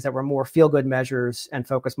these things that were more feel-good measures and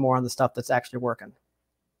focus more on the stuff that's actually working.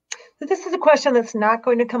 So this is a question that's not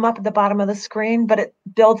going to come up at the bottom of the screen, but it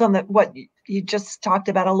builds on what you just talked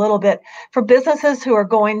about a little bit. For businesses who are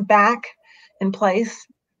going back in place,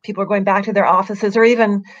 people are going back to their offices, or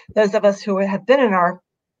even those of us who have been in our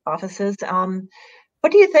offices,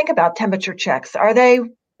 what do you think about temperature checks? Are they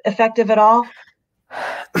effective at all?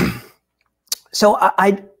 So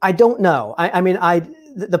I don't know. I mean,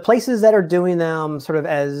 the places that are doing them sort of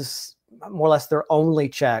as more or less their only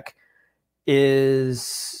check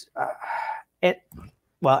is and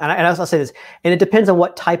I'll say this, and it depends on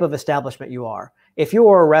what type of establishment you are. If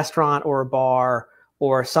you're a restaurant or a bar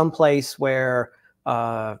or some place where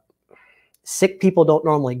sick people don't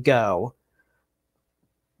normally go,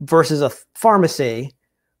 versus a pharmacy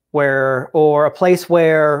or a place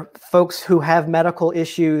where folks who have medical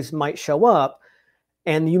issues might show up,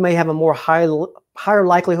 and you may have a more higher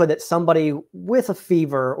likelihood that somebody with a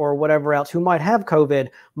fever or whatever else who might have COVID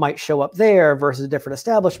might show up there versus a different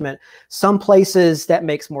establishment. Some places that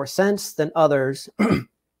makes more sense than others.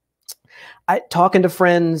 Talking to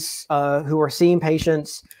friends who are seeing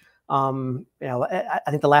patients, I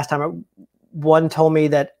think the last time one told me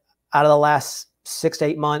that out of the last 6 to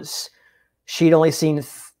 8 months, she'd only seen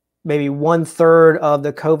maybe 1/3 of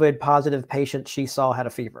the COVID positive patients she saw had a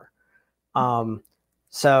fever.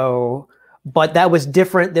 But that was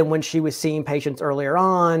different than when she was seeing patients earlier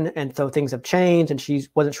on. And so things have changed, and she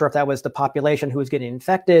wasn't sure if that was the population who was getting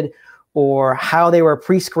infected or how they were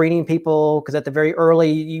pre-screening people. Because at the very early,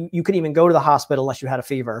 you couldn't even go to the hospital unless you had a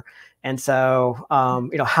fever. And so,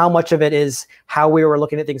 how much of it is how we were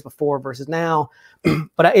looking at things before versus now.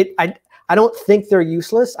 But I don't think they're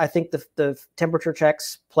useless. I think the temperature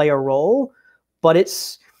checks play a role, but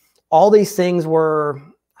it's all these things were,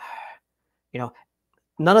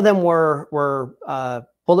 none of them were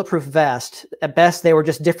bulletproof vest. At best, they were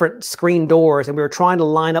just different screen doors, and we were trying to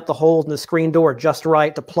line up the holes in the screen door just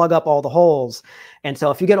right to plug up all the holes. And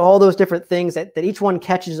so if you get all those different things that each one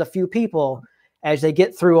catches a few people as they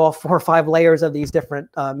get through all 4 or 5 layers of these different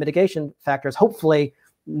mitigation factors, hopefully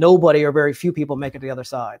nobody or very few people make it to the other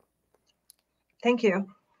side. Thank you.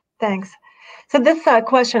 Thanks. So this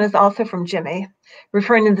question is also from Jimmy,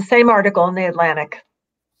 referring to the same article in the Atlantic.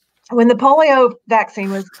 When the polio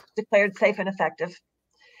vaccine was declared safe and effective,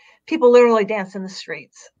 people literally danced in the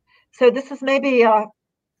streets. So this is maybe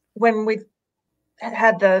when we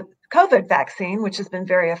had the COVID vaccine, which has been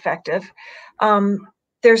very effective.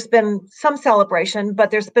 There's been some celebration, but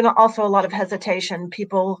there's been also a lot of hesitation.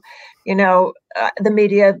 People, the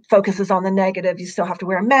media focuses on the negative. You still have to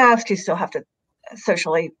wear a mask. You still have to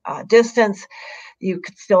socially distance. You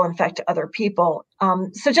could still infect other people.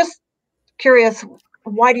 So just curious,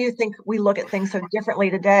 why do you think we look at things so differently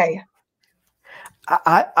today?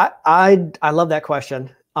 I love that question.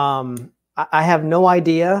 I have no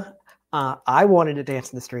idea. I wanted to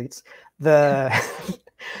dance in the streets.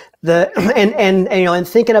 And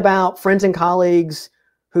thinking about friends and colleagues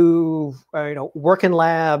who work in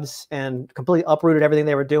labs and completely uprooted everything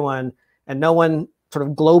they were doing, and no one sort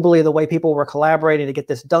of globally the way people were collaborating to get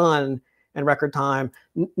this done in record time.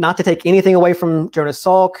 Not to take anything away from Jonas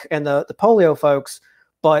Salk and the polio folks,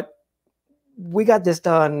 but we got this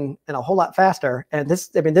done in a whole lot faster. And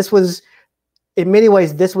this was, in many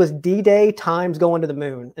ways, this was D-Day times going to the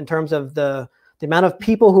moon in terms of the amount of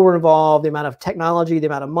people who were involved, the amount of technology, the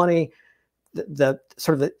amount of money. the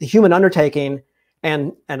sort of the human undertaking,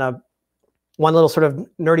 and one little sort of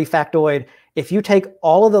nerdy factoid: if you take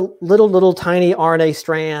all of the little tiny RNA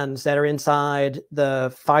strands that are inside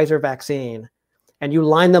the Pfizer vaccine and you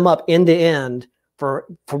line them up end to end for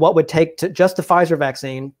what would take to just the Pfizer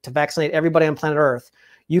vaccine to vaccinate everybody on planet Earth,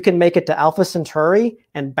 you can make it to Alpha Centauri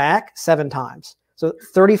and back 7 times. So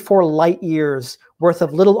 34 light years worth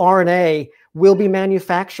of little RNA will be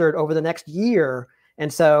manufactured over the next year.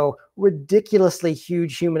 And so ridiculously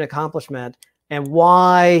huge human accomplishment. And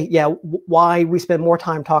why we spend more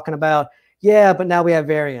time talking about, but now we have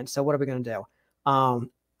variants, so what are we going to do?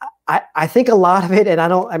 I think a lot of it, and I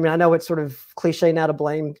know it's sort of cliche now to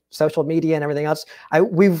blame social media and everything else.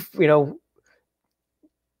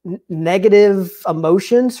 Negative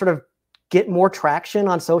emotions sort of get more traction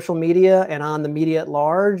on social media and on the media at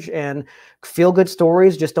large, and feel good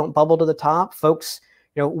stories just don't bubble to the top. Folks,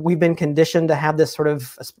 we've been conditioned to have this sort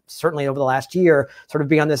of, certainly over the last year, sort of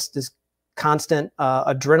be on this constant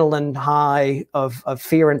adrenaline high of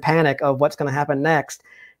fear and panic of what's going to happen next.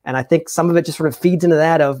 And I think some of it just sort of feeds into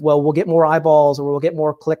that of, well, we'll get more eyeballs or we'll get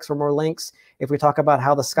more clicks or more links if we talk about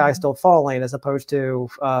how the sky's still falling, as opposed to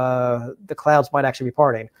the clouds might actually be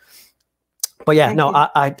parting. But yeah,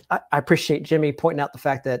 I appreciate Jimmy pointing out the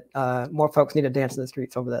fact that more folks need to dance in the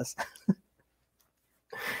streets over this.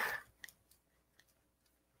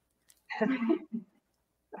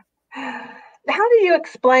 How do you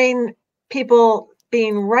explain people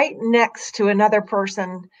being right next to another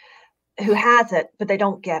person who has it, but they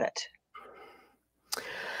don't get it?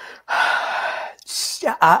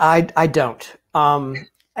 I don't.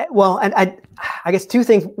 Well, and I guess 2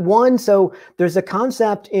 things. One, so there's a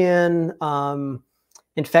concept in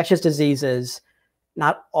infectious diseases.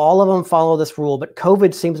 Not all of them follow this rule, but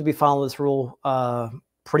COVID seems to be following this rule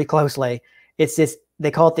pretty closely. It's this,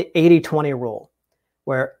 they call it the 80-20 rule,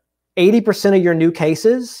 where 80% of your new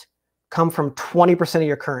cases come from 20% of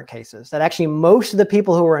your current cases. That actually most of the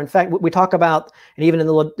people who are infected, we talk about, and even in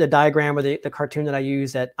the diagram or the cartoon that I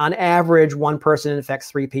use, that on average, 1 person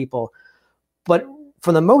infects 3 people. But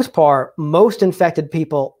for the most part, most infected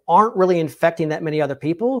people aren't really infecting that many other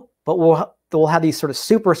people, but we'll have these sort of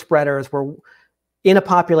super spreaders where in a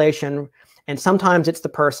population, and sometimes it's the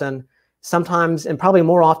person, sometimes, and probably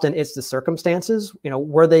more often, it's the circumstances.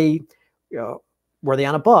 Were they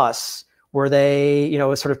on a bus? Were they,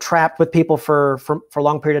 sort of trapped with people for a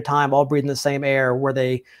long period of time, all breathing the same air? Were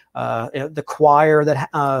they the choir that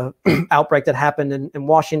outbreak that happened in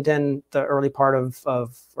Washington, the early part of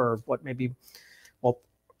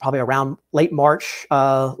probably around late March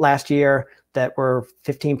last year, that where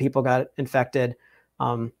 15 people got infected.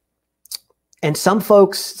 And some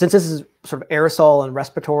folks, since this is sort of aerosol and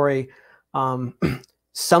respiratory,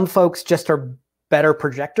 some folks just are better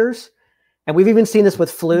projectors. And we've even seen this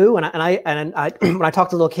with flu. And I when I talk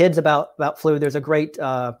to little kids about flu, there's a great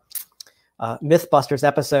Mythbusters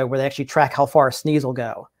episode where they actually track how far a sneeze will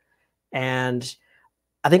go. And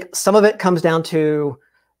I think some of it comes down to,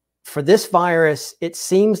 for this virus, it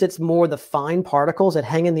seems it's more the fine particles that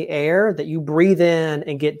hang in the air that you breathe in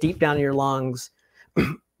and get deep down in your lungs.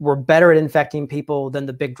 We're better at infecting people than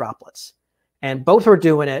the big droplets. And both are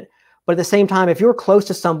doing it. But at the same time, if you're close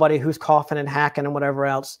to somebody who's coughing and hacking and whatever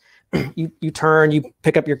else, you turn, you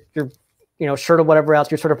pick up your shirt or whatever else,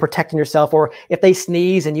 you're sort of protecting yourself. Or if they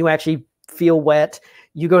sneeze and you actually feel wet,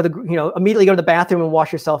 you go to immediately go to the bathroom and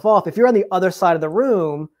wash yourself off. If you're on the other side of the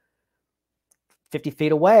room, 50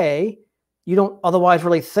 feet away, you don't otherwise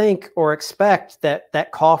really think or expect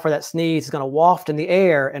that cough or that sneeze is going to waft in the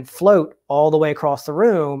air and float all the way across the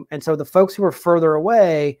room. And so the folks who are further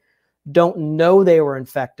away don't know they were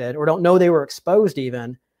infected or don't know they were exposed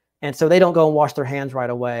even. And so they don't go and wash their hands right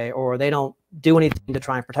away, or they don't do anything to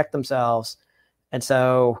try and protect themselves. And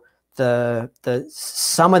so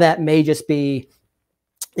some of that may just be,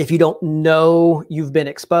 if you don't know you've been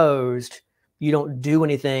exposed, you don't do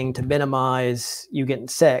anything to minimize you getting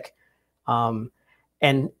sick.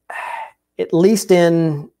 And at least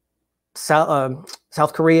in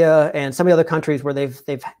South Korea and some of the other countries where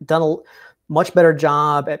they've done a much better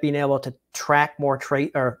job at being able to track more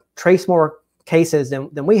trace more cases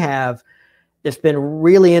than we have, it's been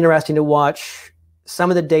really interesting to watch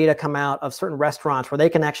some of the data come out of certain restaurants where they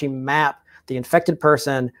can actually map the infected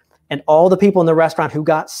person and all the people in the restaurant who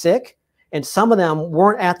got sick. And some of them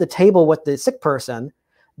weren't at the table with the sick person.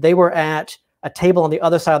 They were at a table on the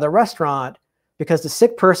other side of the restaurant because the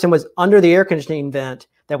sick person was under the air conditioning vent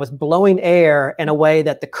that was blowing air in a way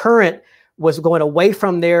that the current was going away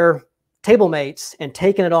from their table mates and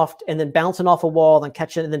taking it off and then bouncing off a wall and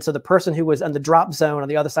catching it. And then so the person who was on the drop zone on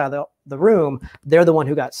the other side of the room, they're the one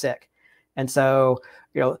who got sick. And so,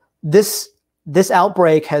 this this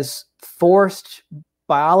outbreak has forced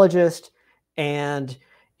biologists and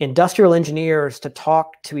industrial engineers to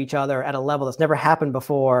talk to each other at a level that's never happened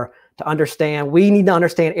before, to understand. We need to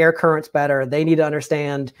understand air currents better. They need to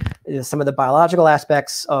understand some of the biological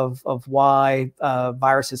aspects of why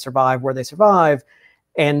viruses survive where they survive.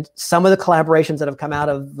 And some of the collaborations that have come out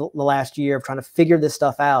of the last year of trying to figure this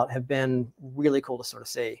stuff out have been really cool to sort of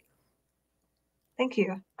see. Thank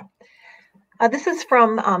you. This is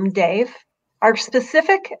from Dave. Are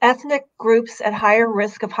specific ethnic groups at higher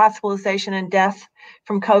risk of hospitalization and death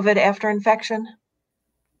from COVID after infection?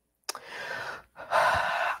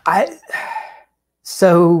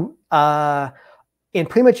 In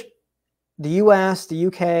pretty much the US, the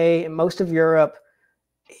UK, and most of Europe,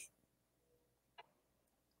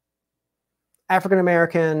 African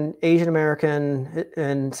American, Asian American,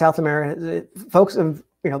 and South American folks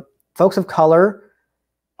of color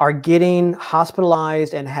are getting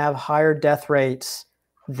hospitalized and have higher death rates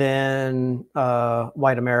than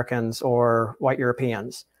white Americans or white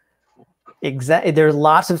Europeans. There's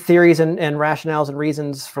lots of theories and rationales and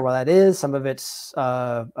reasons for why that is. Some of it's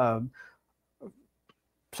sort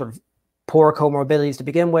of poor comorbidities to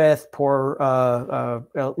begin with, poor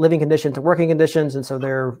living conditions and working conditions, and so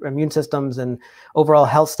their immune systems and overall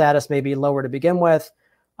health status may be lower to begin with.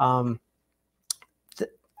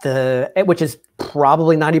 Which is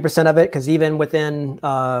probably 90% of it, because even within,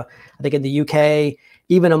 I think in the UK,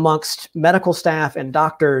 even amongst medical staff and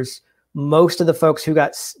doctors, most of the folks who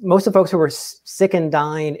were sick and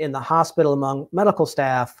dying in the hospital among medical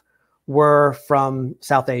staff were from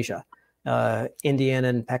South Asia, Indian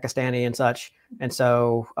and Pakistani and such. And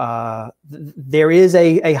so there is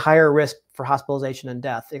a higher risk for hospitalization and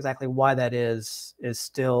death. Exactly why that is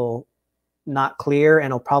still not clear, and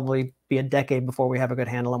it'll probably be a decade before we have a good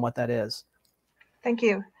handle on what that is. Thank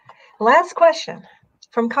you. Last question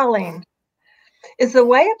from Colleen. Is the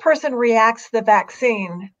way a person reacts to the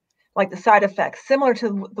vaccine, like the side effects, similar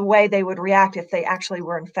to the way they would react if they actually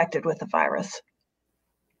were infected with the virus?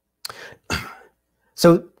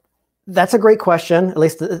 So that's a great question, at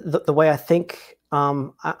least the way I think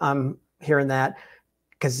I'm hearing that,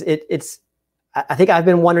 because I think I've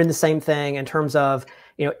been wondering the same thing in terms of,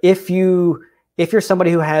 if you're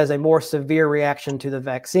somebody who has a more severe reaction to the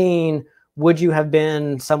vaccine, would you have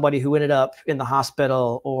been somebody who ended up in the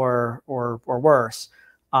hospital or worse?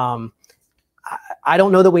 I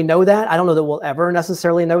don't know that we know that. I don't know that we'll ever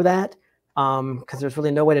necessarily know that, because there's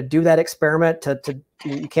really no way to do that experiment.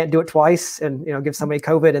 You can't do it twice and give somebody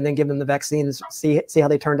COVID and then give them the vaccine and see how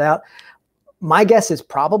they turned out. My guess is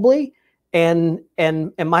probably, because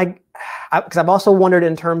I've also wondered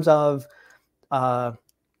in terms of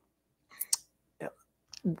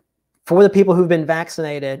for the people who've been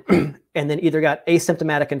vaccinated and then either got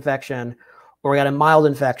asymptomatic infection or got a mild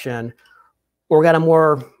infection or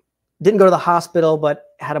didn't go to the hospital but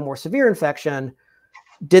had a more severe infection,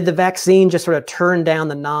 did the vaccine just sort of turn down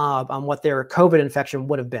the knob on what their COVID infection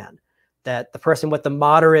would have been? That the person with the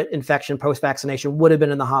moderate infection post-vaccination would have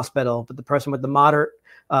been in the hospital, but the person with the moderate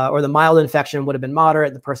or the mild infection would have been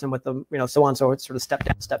moderate. The person with the, so on, so it's sort of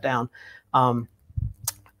step down.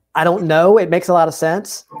 I don't know. It makes a lot of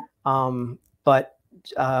sense. But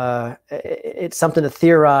it's something to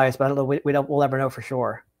theorize, but I don't know. We'll ever know for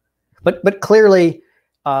sure. But clearly,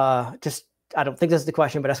 I don't think this is the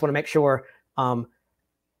question, but I just want to make sure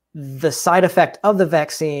the side effect of the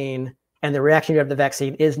vaccine and the reaction you have to the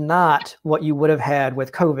vaccine is not what you would have had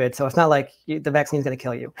with COVID. So it's not like the vaccine is going to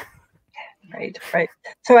kill you. Right.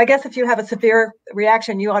 So I guess if you have a severe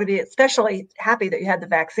reaction, you ought to be especially happy that you had the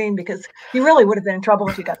vaccine, because you really would have been in trouble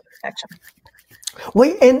if you got the infection.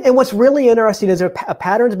 Well, and what's really interesting is a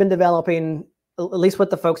pattern's been developing, at least with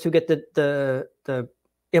the folks who get the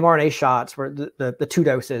mRNA shots, where the 2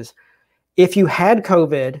 doses. If you had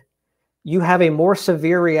COVID, you have a more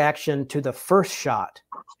severe reaction to the first shot,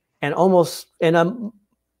 and a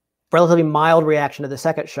relatively mild reaction to the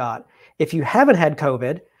second shot. If you haven't had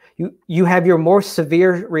COVID, you have your more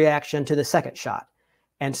severe reaction to the second shot.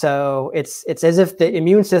 And so it's as if the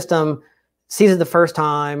immune system sees it the first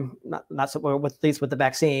time, not so, at least with the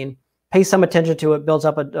vaccine, pays some attention to it, builds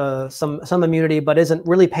up some immunity, but isn't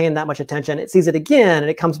really paying that much attention. It sees it again,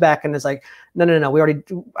 and it comes back and is like,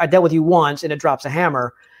 no, I dealt with you once, and it drops a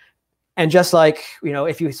hammer. And just like,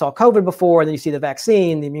 if you saw COVID before and then you see the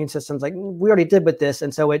vaccine, the immune system's like, we already did with this.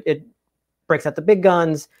 And so it breaks out the big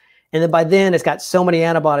guns. And then by then it's got so many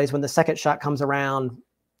antibodies, when the second shot comes around,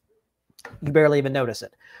 you barely even notice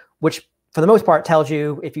it, which for the most part tells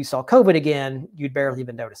you if you saw COVID again, you'd barely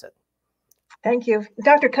even notice it. Thank you.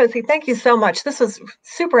 Dr. Koci, thank you so much. This was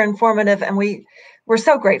super informative, and we're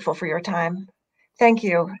so grateful for your time. Thank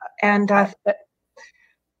you. And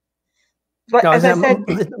No, as I said,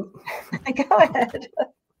 go ahead.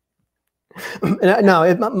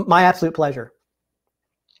 No, my absolute pleasure.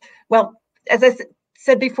 Well, as I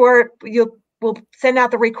said before, we'll send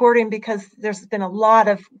out the recording because there's been a lot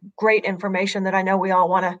of great information that I know we all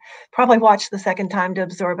want to probably watch the second time to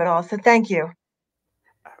absorb it all. So thank you.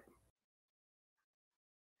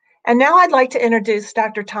 And now I'd like to introduce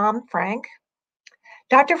Dr. Tom Franck.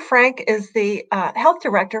 Dr. Franck is the health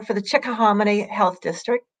director for the Chickahominy Health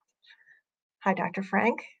District. Hi, Dr.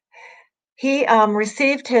 Franck. He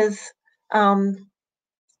received his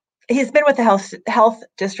he's been with the health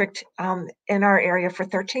district in our area for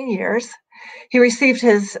 13 years. He received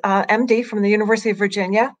his MD from the University of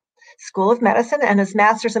Virginia School of Medicine and his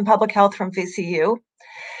master's in public health from VCU.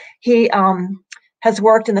 He has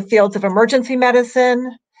worked in the fields of emergency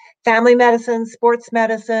medicine, family medicine, sports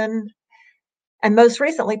medicine, and most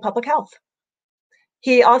recently, public health.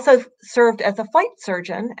 He also served as a flight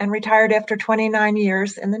surgeon and retired after 29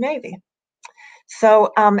 years in the Navy.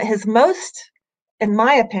 So in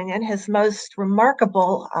my opinion, his most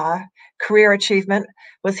remarkable career achievement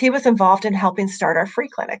was he was involved in helping start our free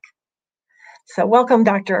clinic. So welcome,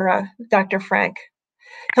 Dr. Franck.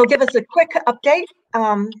 He'll give us a quick update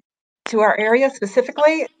to our area,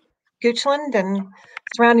 specifically Goochland and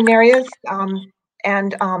surrounding areas,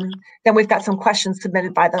 and then we've got some questions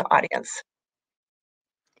submitted by the audience.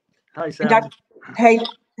 Hi, Sally. Hey.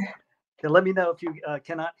 Okay, let me know if you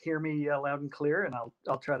cannot hear me loud and clear, and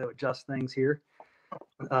I'll try to adjust things here.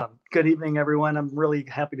 Good evening, everyone. I'm really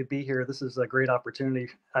happy to be here. This is a great opportunity,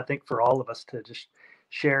 I think, for all of us to just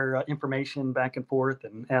share information back and forth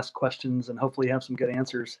and ask questions and hopefully have some good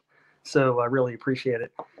answers. So I really appreciate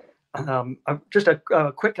it. Just a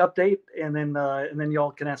quick update, and then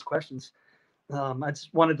y'all can ask questions. I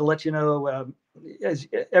just wanted to let you know, as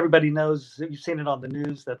everybody knows, you've seen it on the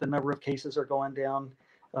news, that the number of cases are going down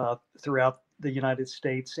throughout the United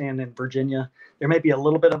States and in Virginia. There may be a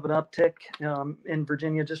little bit of an uptick in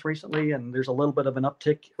Virginia just recently, and there's a little bit of an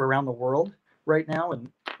uptick around the world right now. And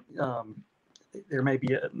there may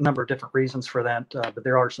be a number of different reasons for that, but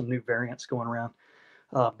there are some new variants going around.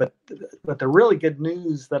 But the really good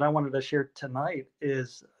news that I wanted to share tonight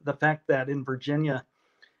is the fact that in Virginia,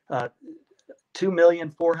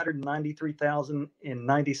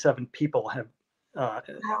 2,493,097 people have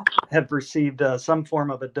received some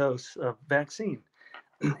form of a dose of vaccine,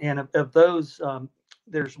 and of those,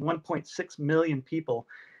 there's 1.6 million people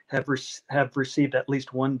have received at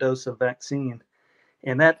least one dose of vaccine,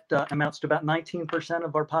 and that amounts to about 19%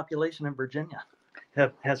 of our population in Virginia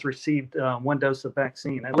has received one dose of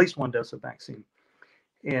vaccine, at least one dose of vaccine,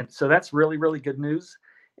 and so that's really, really good news.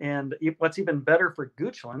 And what's even better for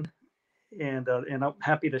Goochland, and I'm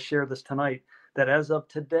happy to share this tonight, that as of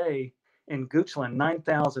today in Goochland,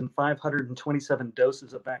 9,527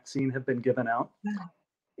 doses of vaccine have been given out,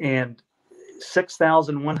 and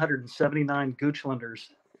 6,179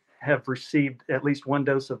 Goochlanders have received at least one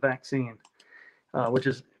dose of vaccine, which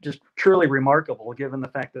is just truly remarkable given the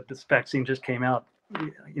fact that this vaccine just came out,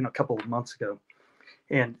 a couple of months ago.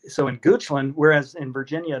 And so in Goochland, whereas in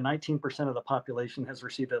Virginia, 19% of the population has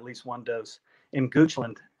received at least one dose, in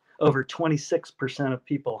Goochland, over 26% of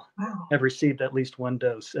people have received at least one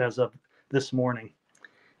dose as of this morning.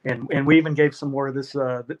 And we even gave some more of this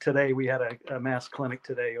today. We had a mass clinic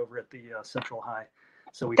today over at the Central High.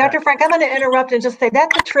 So Dr. Franck, I'm going to interrupt and just say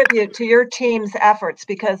that's a tribute to your team's efforts,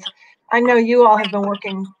 because I know you all have been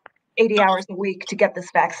working 80 hours a week to get this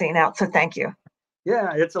vaccine out. So thank you.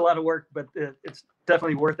 Yeah, it's a lot of work, but it's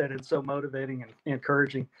definitely worth it. It's so motivating and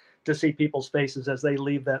encouraging to see people's faces as they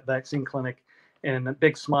leave that vaccine clinic, and a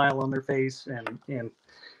big smile on their face, and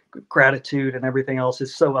gratitude and everything else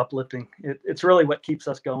is so uplifting. It's really what keeps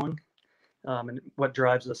us going, and what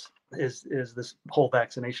drives us is this whole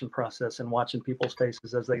vaccination process and watching people's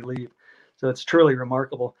faces as they leave. So it's truly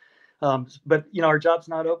remarkable. But our job's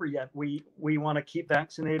not over yet. We want to keep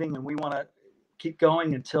vaccinating, and we want to keep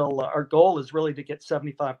going until our goal is really to get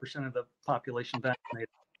 75% of the population vaccinated.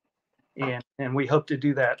 And we hope to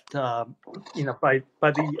do that, by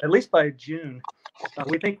at least by June.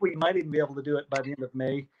 We think we might even be able to do it by the end of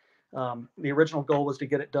May. The original goal was to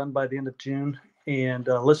get it done by the end of June. And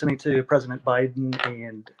listening to President Biden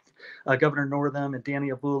and Governor Northam and Danny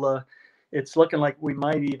Avula, it's looking like we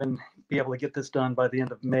might even be able to get this done by the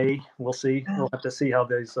end of May. We'll see. We'll have to see how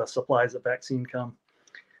these supplies of vaccine come.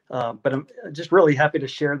 But I'm just really happy to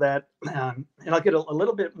share that. And I'll get a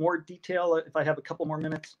little bit more detail if I have a couple more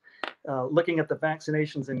minutes. Looking at the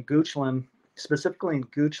vaccinations in Goochland, specifically in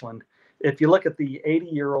Goochland, if you look at the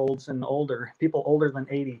 80-year-olds and older, people older than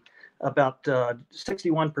 80, about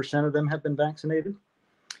 61% of them have been vaccinated.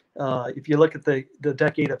 If you look at the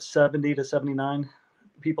decade of 70 to 79,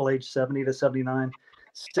 people aged 70 to 79,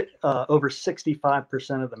 over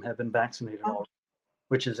 65% of them have been vaccinated already,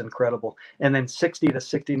 which is incredible. And then 60 to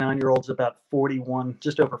 69-year-olds, about 41,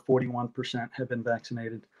 just over 41% have been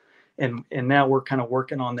vaccinated. And now we're kind of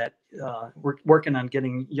working on that. We're working on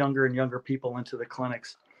getting younger and younger people into the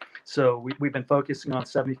clinics. So we've been focusing on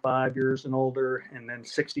 75 years and older, and then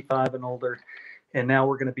 65 and older. And now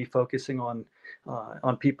we're going to be focusing on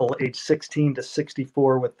people age 16 to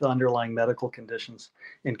 64 with underlying medical conditions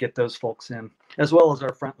and get those folks in, as well as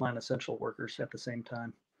our frontline essential workers at the same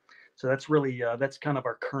time. So that's really, that's kind of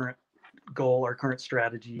our current goal, our current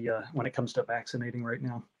strategy when it comes to vaccinating right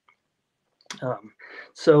now.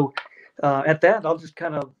 At that, I'll just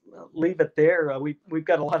kind of leave it there. We've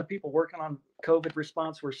got a lot of people working on COVID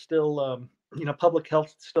response. We're still, public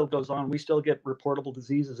health still goes on. We still get reportable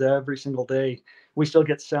diseases every single day. We still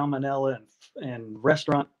get salmonella and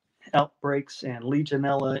restaurant outbreaks and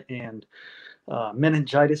Legionella and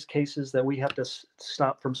meningitis cases that we have to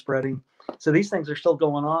stop from spreading. So these things are still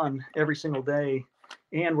going on every single day.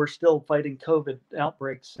 And we're still fighting COVID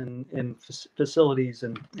outbreaks in facilities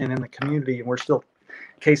and in the community. And we're still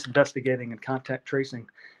case investigating and contact tracing.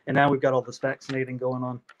 And now we've got all this vaccinating going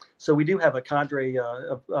on. So we do have a cadre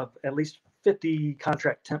of at least 50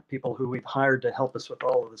 contract temp people who we've hired to help us with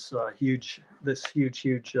all of this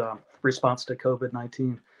huge response to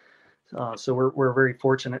COVID-19. So we're very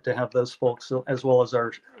fortunate to have those folks, as well as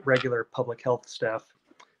our regular public health staff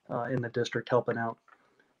in the district helping out.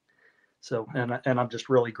 So, and I'm just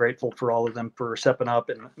really grateful for all of them for stepping up,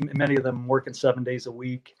 and many of them working 7 days a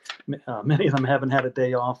week. Many of them haven't had a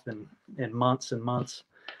day off in months and months,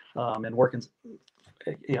 and working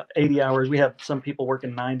 80 hours. We have some people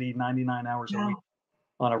working 90, 99 hours a week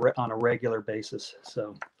on a regular basis.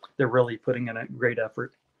 So they're really putting in a great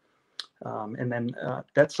effort. And then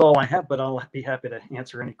that's all I have, but I'll be happy to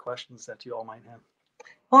answer any questions that you all might have.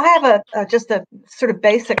 Well, I have just a sort of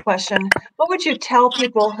basic question. What would you tell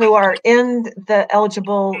people who are in the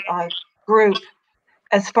eligible group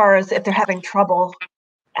as far as if they're having trouble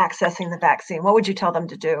accessing the vaccine? What would you tell them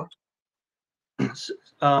to do?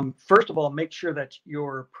 First of all, make sure that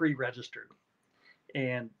you're pre-registered.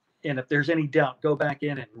 And if there's any doubt, go back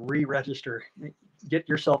in and re-register. Get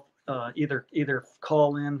yourself either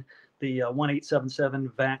call in the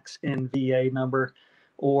 1-877-VAX-IN-VA number,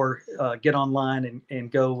 or get online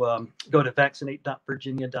and go to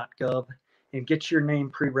vaccinate.virginia.gov and get your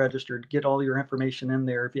name pre-registered. Get all your information in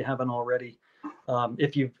there if you haven't already.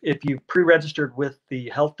 If you pre-registered with the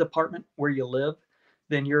health department where you live,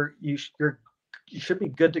 then you should be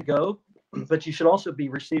good to go. But you should also be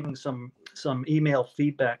receiving some email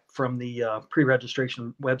feedback from the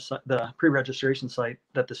pre-registration website, the pre-registration site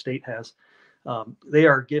that the state has. They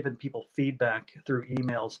are giving people feedback through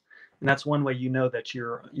emails, and that's one way you know that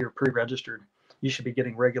you're pre-registered. You should be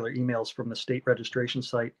getting regular emails from the state registration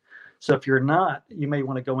site. So if you're not, you may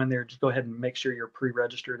want to go in there. Just go ahead and make sure you're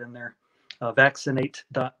pre-registered in there.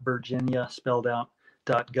 Vaccinate.virginia spelled out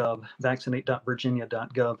 .gov,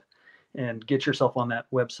 vaccinate.virginia.gov, and get yourself on that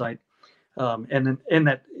website. And then in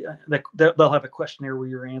that they'll have a questionnaire where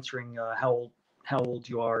you're answering how old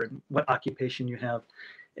you are and what occupation you have,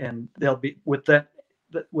 and they'll be with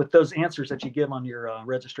those answers that you give on your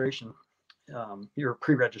registration, your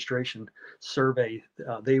pre-registration survey.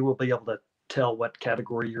 They will be able to tell what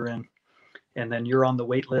category you're in, and then you're on the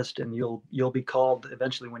wait list, and you'll be called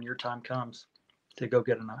eventually when your time comes to go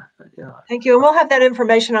get an. Thank you, and we'll have that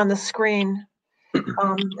information on the screen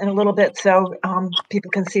in a little bit, so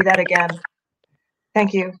people can see that again.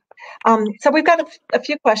 Thank you. So we've got a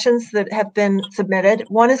few questions that have been submitted.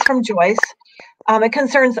 One is from Joyce. It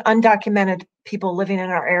concerns undocumented people living in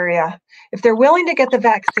our area. If they're willing to get the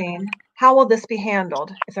vaccine, how will this be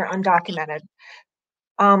handled if they're undocumented?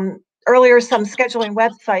 Earlier, some scheduling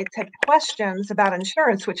websites had questions about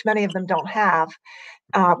insurance, which many of them don't have.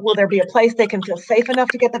 Will there be a place they can feel safe enough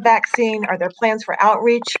to get the vaccine? Are there plans for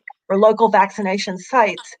outreach or local vaccination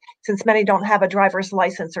sites, since many don't have a driver's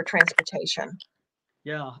license or transportation?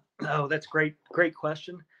 Yeah, oh, that's great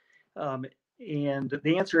question. And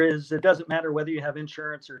the answer is, it doesn't matter whether you have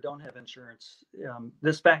insurance or don't have insurance.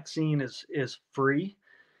 This vaccine is free,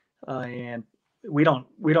 and we don't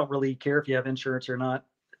really care if you have insurance or not.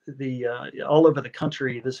 All over the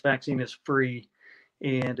country, this vaccine is free,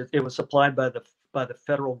 and it was supplied by the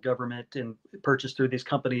federal government and purchased through these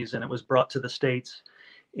companies, and it was brought to the states,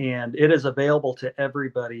 and it is available to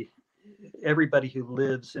everybody who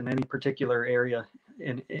lives in any particular area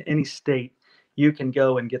in any state. you can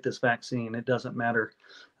go and get this vaccine. It doesn't matter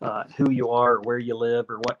who you are, or where you live,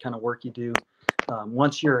 or what kind of work you do.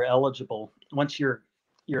 Once you're eligible, once your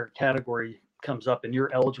category comes up and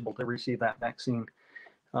you're eligible to receive that vaccine,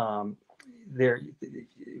 there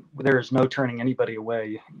is no turning anybody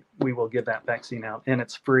away. We will give that vaccine out, and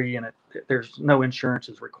it's free, and there's no insurance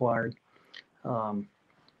is required.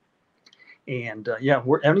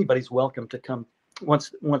 Anybody's welcome to come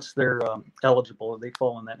once they're eligible. They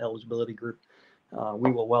fall in that eligibility group.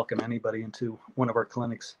 We will welcome anybody into one of our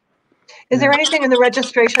clinics. Is there anything in the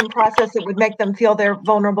registration process that would make them feel they're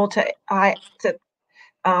vulnerable to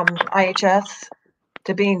IHS,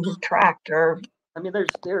 to being tracked, or? I mean,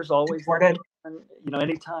 there's always supported.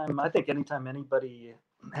 Anytime anybody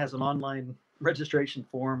has an online registration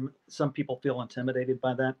form, some people feel intimidated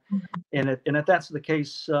by that. And if that's the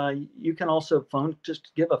case, you can also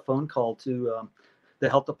just give a phone call to the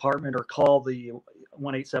health department, or call the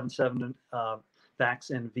 1-877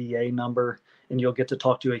 Vaccine VA number, and you'll get to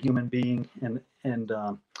talk to a human being. And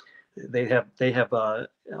they have a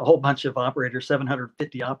whole bunch of operators,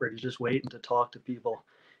 750 operators, just waiting to talk to people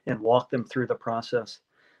and walk them through the process.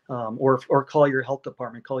 Or call your health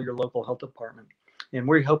department, call your local health department. And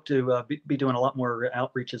we hope to be doing a lot more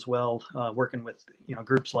outreach as well, working with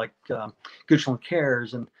groups like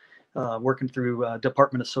GoochlandCares, and working through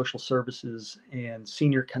Department of Social Services and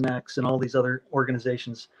Senior Connects and all these other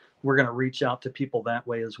organizations. We're going to reach out to people that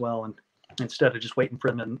way as well. And instead of just waiting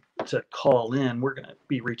for them to call in, we're going to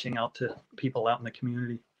be reaching out to people out in the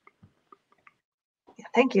community. Yeah,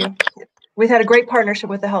 thank you. We've had a great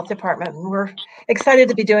partnership with the health department, and we're excited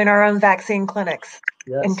to be doing our own vaccine clinics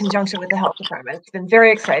in conjunction with the health department. It's been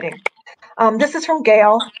very exciting. This is from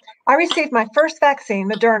Gail. I received my first vaccine,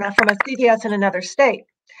 Moderna, from a CVS in another state.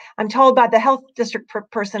 I'm told by the health district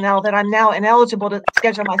personnel that I'm now ineligible to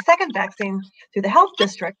schedule my second vaccine through the health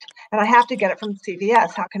district, and I have to get it from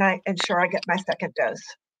CVS. How can I ensure I get my second dose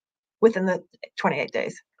within the 28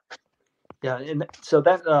 days? Yeah, and so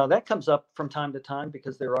that comes up from time to time,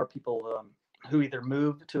 because there are people who either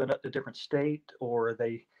move to a different state, or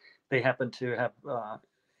they happen to have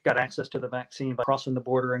got access to the vaccine by crossing the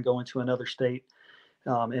border and going to another state.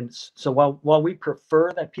 And so while we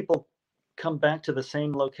prefer that people come back to the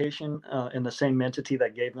same location and the same entity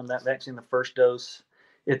that gave them that vaccine the first dose,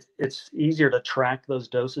 it's easier to track those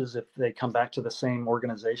doses if they come back to the same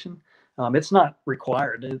organization. It's not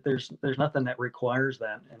required. There's nothing that requires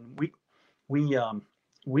that. And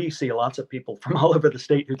we see lots of people from all over the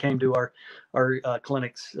state who came to our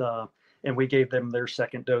clinics, and we gave them their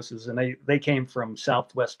second doses. And they came from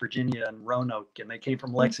Southwest Virginia and Roanoke, and they came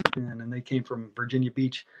from Lexington, and they came from Virginia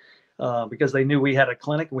Beach, because they knew we had a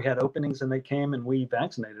clinic, we had openings, and they came and we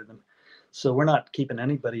vaccinated them. So we're not keeping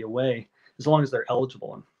anybody away as long as they're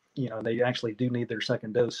eligible and they actually do need their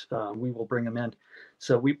second dose. We will bring them in.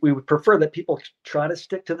 So we would prefer that people try to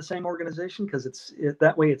stick to the same organization, because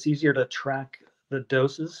that way it's easier to track the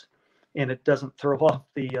doses, and it doesn't throw off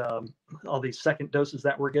all these second doses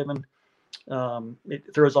that we're given.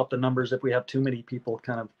 It throws off the numbers if we have too many people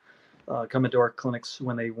kind of come into our clinics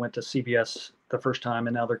when they went to CVS the first time,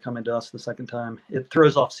 and now they're coming to us the second time. It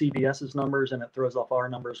throws off CVS's numbers, and it throws off our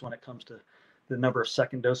numbers when it comes to the number of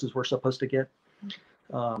second doses we're supposed to get.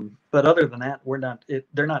 But other than that,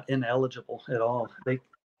 they're not ineligible at all.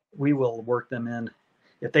 We will work them in.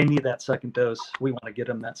 If they need that second dose, we want to get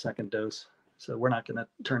them that second dose. So we're not going to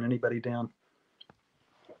turn anybody down.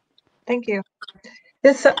 Thank you.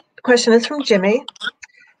 This question is from Jimmy.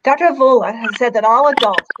 Dr. Avula has said that all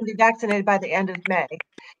adults can be vaccinated by the end of May.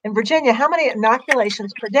 In Virginia, how many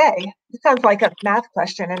inoculations per day? This sounds like a math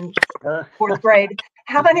question in fourth grade.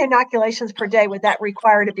 How many inoculations per day would that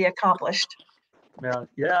require to be accomplished?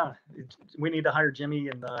 We need to hire Jimmy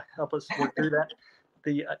and help us work through that.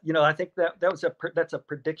 I think that's a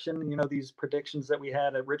prediction. These predictions that we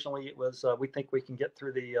had originally, it was we think we can get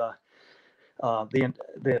through the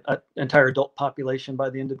entire adult population by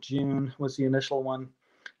the end of June was the initial one.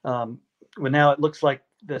 Well, now it looks like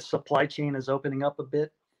the supply chain is opening up a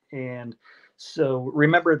bit, and so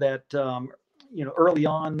remember that early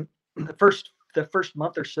on, the first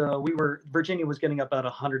month or so, Virginia was getting about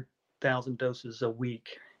 100,000 doses a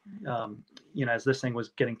week. As this thing was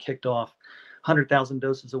getting kicked off, 100,000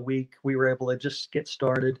 doses a week, we were able to just get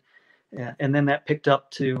started. And then that picked up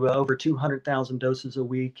to over 200,000 doses a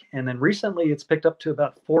week. And then recently it's picked up to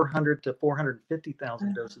about 400 to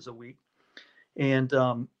 450,000 doses a week. And,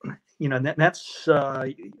 that's,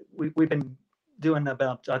 we've been doing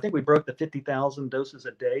about, I think we broke the 50,000 doses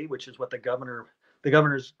a day, which is what the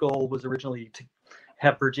governor's goal was originally, to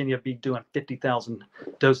have Virginia be doing 50,000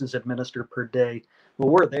 doses administered per day. Well,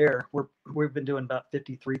 we're there. We've been doing about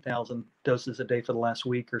 53,000 doses a day for the last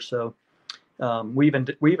week or so. We even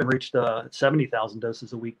reached 70,000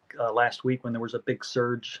 doses a week last week when there was a big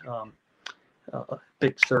surge of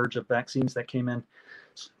vaccines that came in.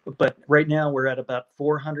 But right now we're at about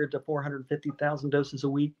 400 to 450,000 doses a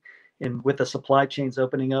week. And with the supply chains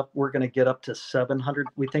opening up, we're going to get up to 700.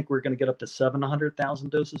 We think we're going to get up to 700,000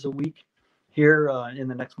 doses a week here in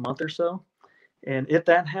the next month or so. And if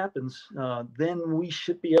that happens, then we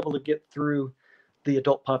should be able to get through the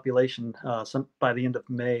adult population by the end of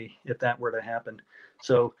May, if that were to happen.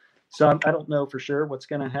 So I don't know for sure what's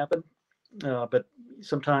going to happen, but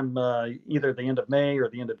sometime either the end of May or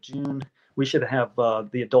the end of June, we should have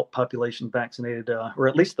the adult population vaccinated, or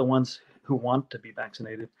at least the ones who want to be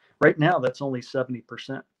vaccinated. Right now, that's only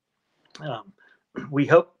 70%. We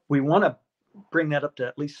want to bring that up to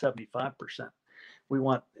at least 75%. We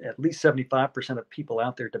want at least 75% of people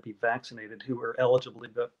out there to be vaccinated who are eligible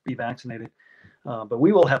to be vaccinated. But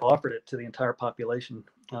we will have offered it to the entire population,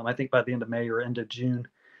 I think by the end of May or end of June.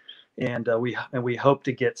 And we hope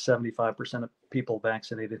to get 75% of people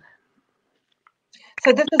vaccinated.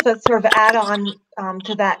 So this is a sort of add-on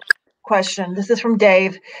to that question. This is from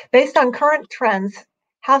Dave. Based on current trends,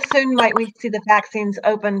 how soon might we see the vaccines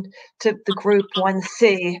opened to the group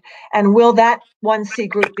 1C? And will that 1C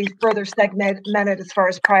group be further segmented as far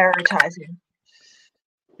as prioritizing?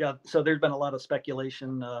 Yeah, so there's been a lot of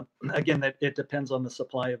speculation. Again, that it depends on the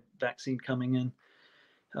supply of vaccine coming in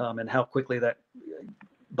and how quickly that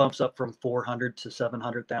bumps up from 400 to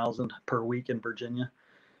 700,000 per week in Virginia.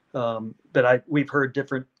 But we've heard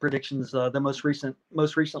different predictions. The most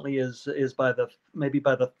recently is maybe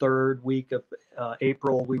by the third week of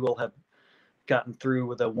April, we will have gotten through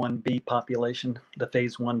with a 1B population, the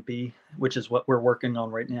phase 1B, which is what we're working on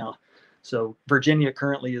right now. So Virginia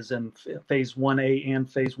currently is in phase 1A and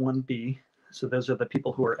phase 1B. So those are the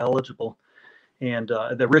people who are eligible. And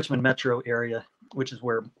the Richmond metro area, which is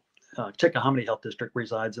where Chickahominy Health District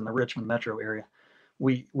resides, in the Richmond metro area,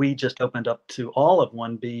 we just opened up to all of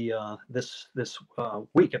 1B this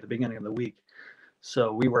week, at the beginning of the week.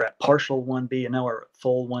 So we were at partial 1B and now we're at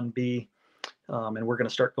full 1B. And we're going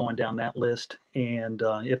to start going down that list. And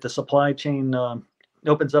if the supply chain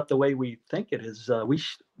opens up the way we think it is, we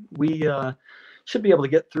should be able to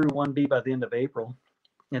get through 1B by the end of April.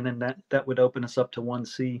 And then that would open us up to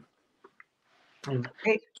 1C. And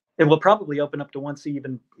it will probably open up to 1C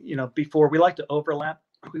even, before. We like to overlap.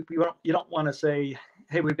 You don't want to say,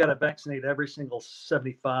 hey, we've got to vaccinate every single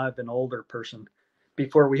 75 and older person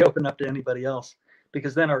before we open up to anybody else,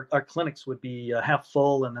 because then our clinics would be half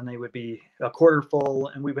full, and then they would be a quarter full,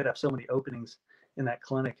 and we would have so many openings in that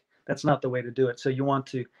clinic. That's not the way to do it. So you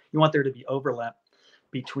want there to be overlap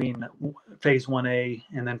between phase 1A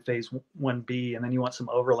and then phase 1B, and then you want some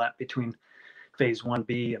overlap between phase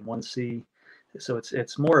 1B and 1C. So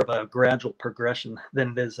it's more of a gradual progression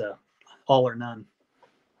than it is a all or none.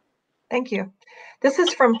 Thank you. This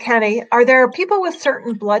is from Kenny. Are there people with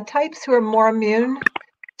certain blood types who are more immune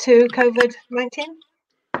to COVID-19?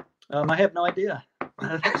 I have no idea.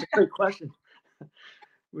 That's a great question.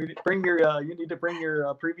 You need to bring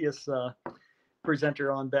your previous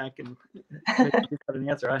presenter on back and maybe you've got an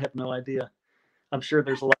answer. I have no idea. I'm sure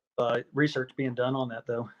there's a lot of research being done on that,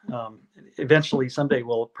 though. Eventually, someday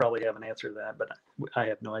we'll probably have an answer to that, but I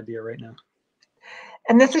have no idea right now.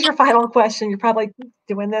 And this is your final question. You're probably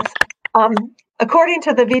doing this. According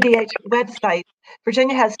to the VDH website,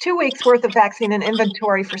 Virginia has 2 weeks worth of vaccine in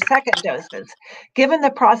inventory for second doses. Given the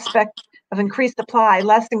prospect of increased supply,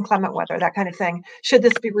 less inclement weather, that kind of thing, should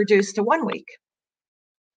this be reduced to 1 week?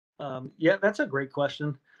 Yeah, that's a great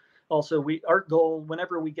question. Also, our goal,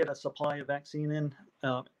 whenever we get a supply of vaccine in,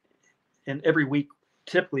 and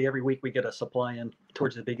typically every week we get a supply in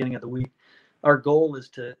towards the beginning of the week, our goal is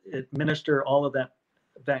to administer all of that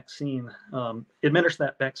vaccine,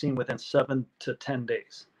 within 7 to 10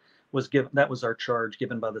 days. That was our charge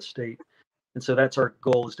given by the state. And so that's our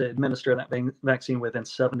goal, is to administer that vaccine within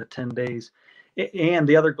 7 to 10 days. And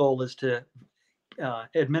the other goal is to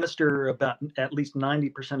administer about at least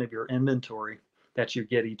 90% of your inventory that you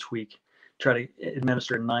get each week. Try to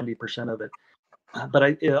administer 90% of it. But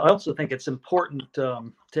I also think it's important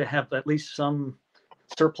to have at least some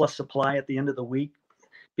surplus supply at the end of the week,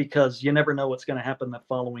 because you never know what's going to happen the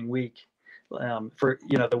following week.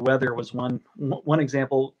 The weather was one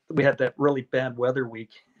example. We had that really bad weather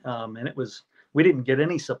week, and we didn't get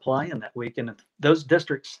any supply in that week. And those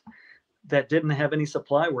districts that didn't have any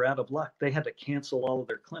supply were out of luck. They had to cancel all of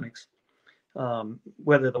their clinics,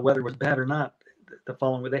 whether the weather was bad or not. The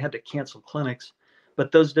following week, they had to cancel clinics.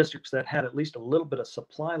 But those districts that had at least a little bit of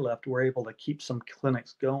supply left were able to keep some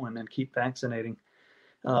clinics going and keep vaccinating.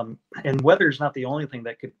 And weather is not the only thing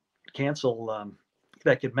that could cancel,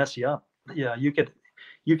 that could mess you up. Yeah, you could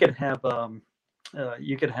have a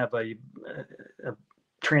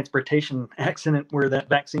transportation accident where that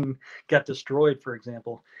vaccine got destroyed, for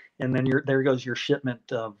example, and then there goes your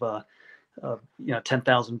shipment of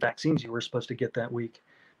 10,000 vaccines you were supposed to get that week,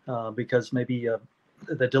 because maybe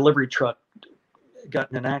the delivery truck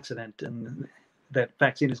got in an accident and that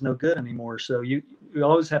vaccine is no good anymore. So you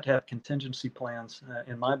always have to have contingency plans.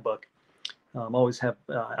 In my book, always have.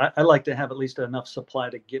 I like to have at least enough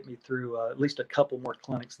supply to get me through at least a couple more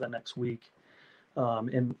clinics the next week,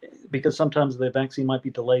 and because sometimes the vaccine might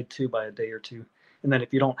be delayed too by a day or two, and then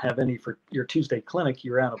if you don't have any for your Tuesday clinic,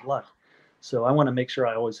 you're out of luck. So I want to make sure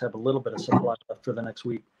I always have a little bit of supply left for the next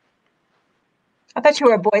week. I thought you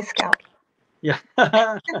were a Boy Scout. Yeah.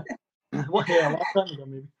 Well, yeah, a long time ago,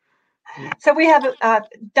 maybe. Yeah. So we have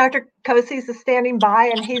Dr. Koci is standing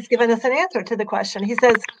by, and he's given us an answer to the question. He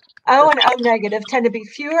says, O and O negative tend to be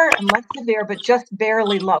fewer and less severe, but just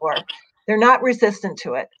barely lower. They're not resistant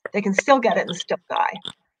to it. They can still get it and still die.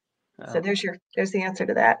 So there's the answer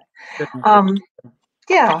to that.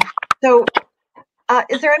 Yeah. So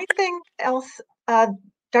is there anything else,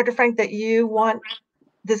 Dr. Franck, that you want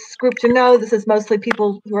this group to know? This is mostly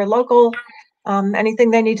people who are local.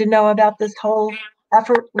 Anything they need to know about this whole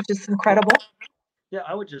effort, which is incredible? Yeah,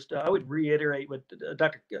 I would reiterate what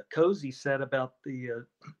Dr. Koci said about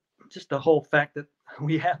just the whole fact that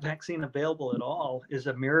we have vaccine available at all is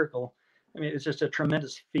a miracle. I mean, it's just a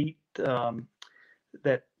tremendous feat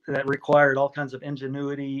that required all kinds of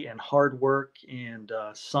ingenuity and hard work and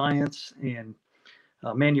science and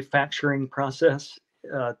manufacturing process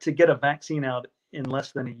to get a vaccine out in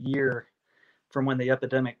less than a year from when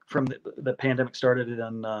the pandemic started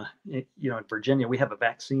in Virginia. We have a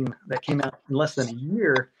vaccine that came out in less than a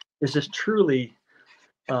year. Is just truly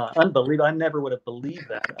unbelievable. I never would have believed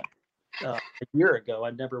that a year ago.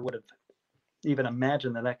 I never would have even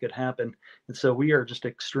imagined that could happen. And so we are just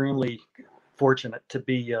extremely fortunate to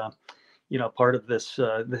be part of this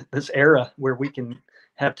era where we can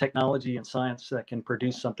have technology and science that can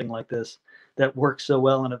produce something like this that works so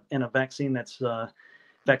well in a vaccine that's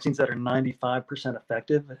vaccines that are 95%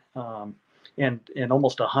 effective and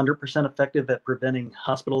almost 100% effective at preventing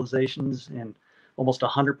hospitalizations and almost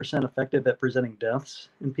 100% effective at preventing deaths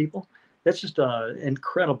in people. That's just an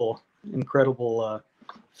incredible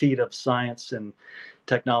feat of science and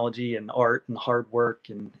technology and art and hard work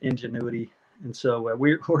and ingenuity. And so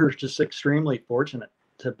we're just extremely fortunate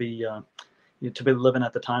to be living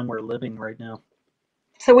at the time we're living right now.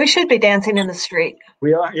 So we should be dancing in the street.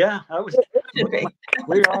 We are, yeah. Should be.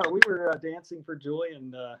 We were dancing for joy,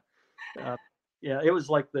 and it was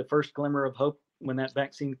like the first glimmer of hope when that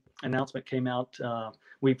vaccine announcement came out.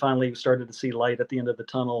 We finally started to see light at the end of the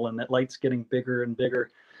tunnel, and that light's getting bigger and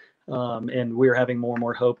bigger, and we're having more and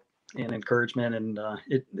more hope and encouragement, and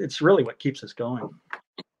it's really what keeps us going.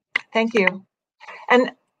 Thank you.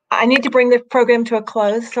 And I need to bring the program to a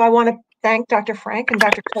close, so I want to thank Dr. Franck and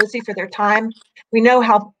Dr. Koci for their time. We know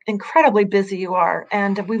how incredibly busy you are,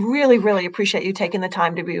 and we really, really appreciate you taking the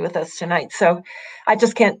time to be with us tonight. So I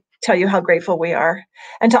just can't tell you how grateful we are.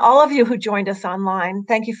 And to all of you who joined us online,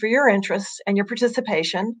 thank you for your interest and your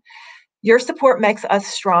participation. Your support makes us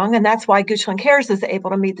strong, and that's why GoochlandCares is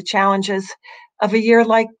able to meet the challenges of a year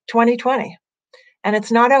like 2020. And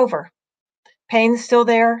it's not over. Pain's still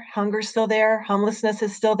there, hunger's still there, homelessness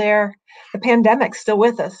is still there, the pandemic's still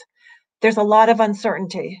with us. There's a lot of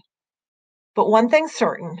uncertainty, but one thing's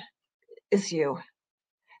certain is you.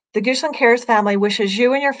 The GoochlandCares family wishes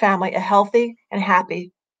you and your family a healthy and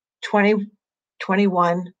happy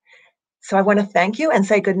 2021. So I want to thank you and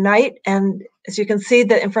say good night. And as you can see,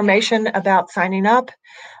 the information about signing up,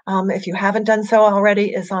 if you haven't done so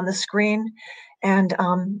already, is on the screen. And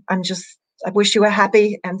I wish you a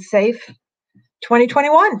happy and safe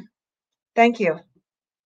 2021. Thank you.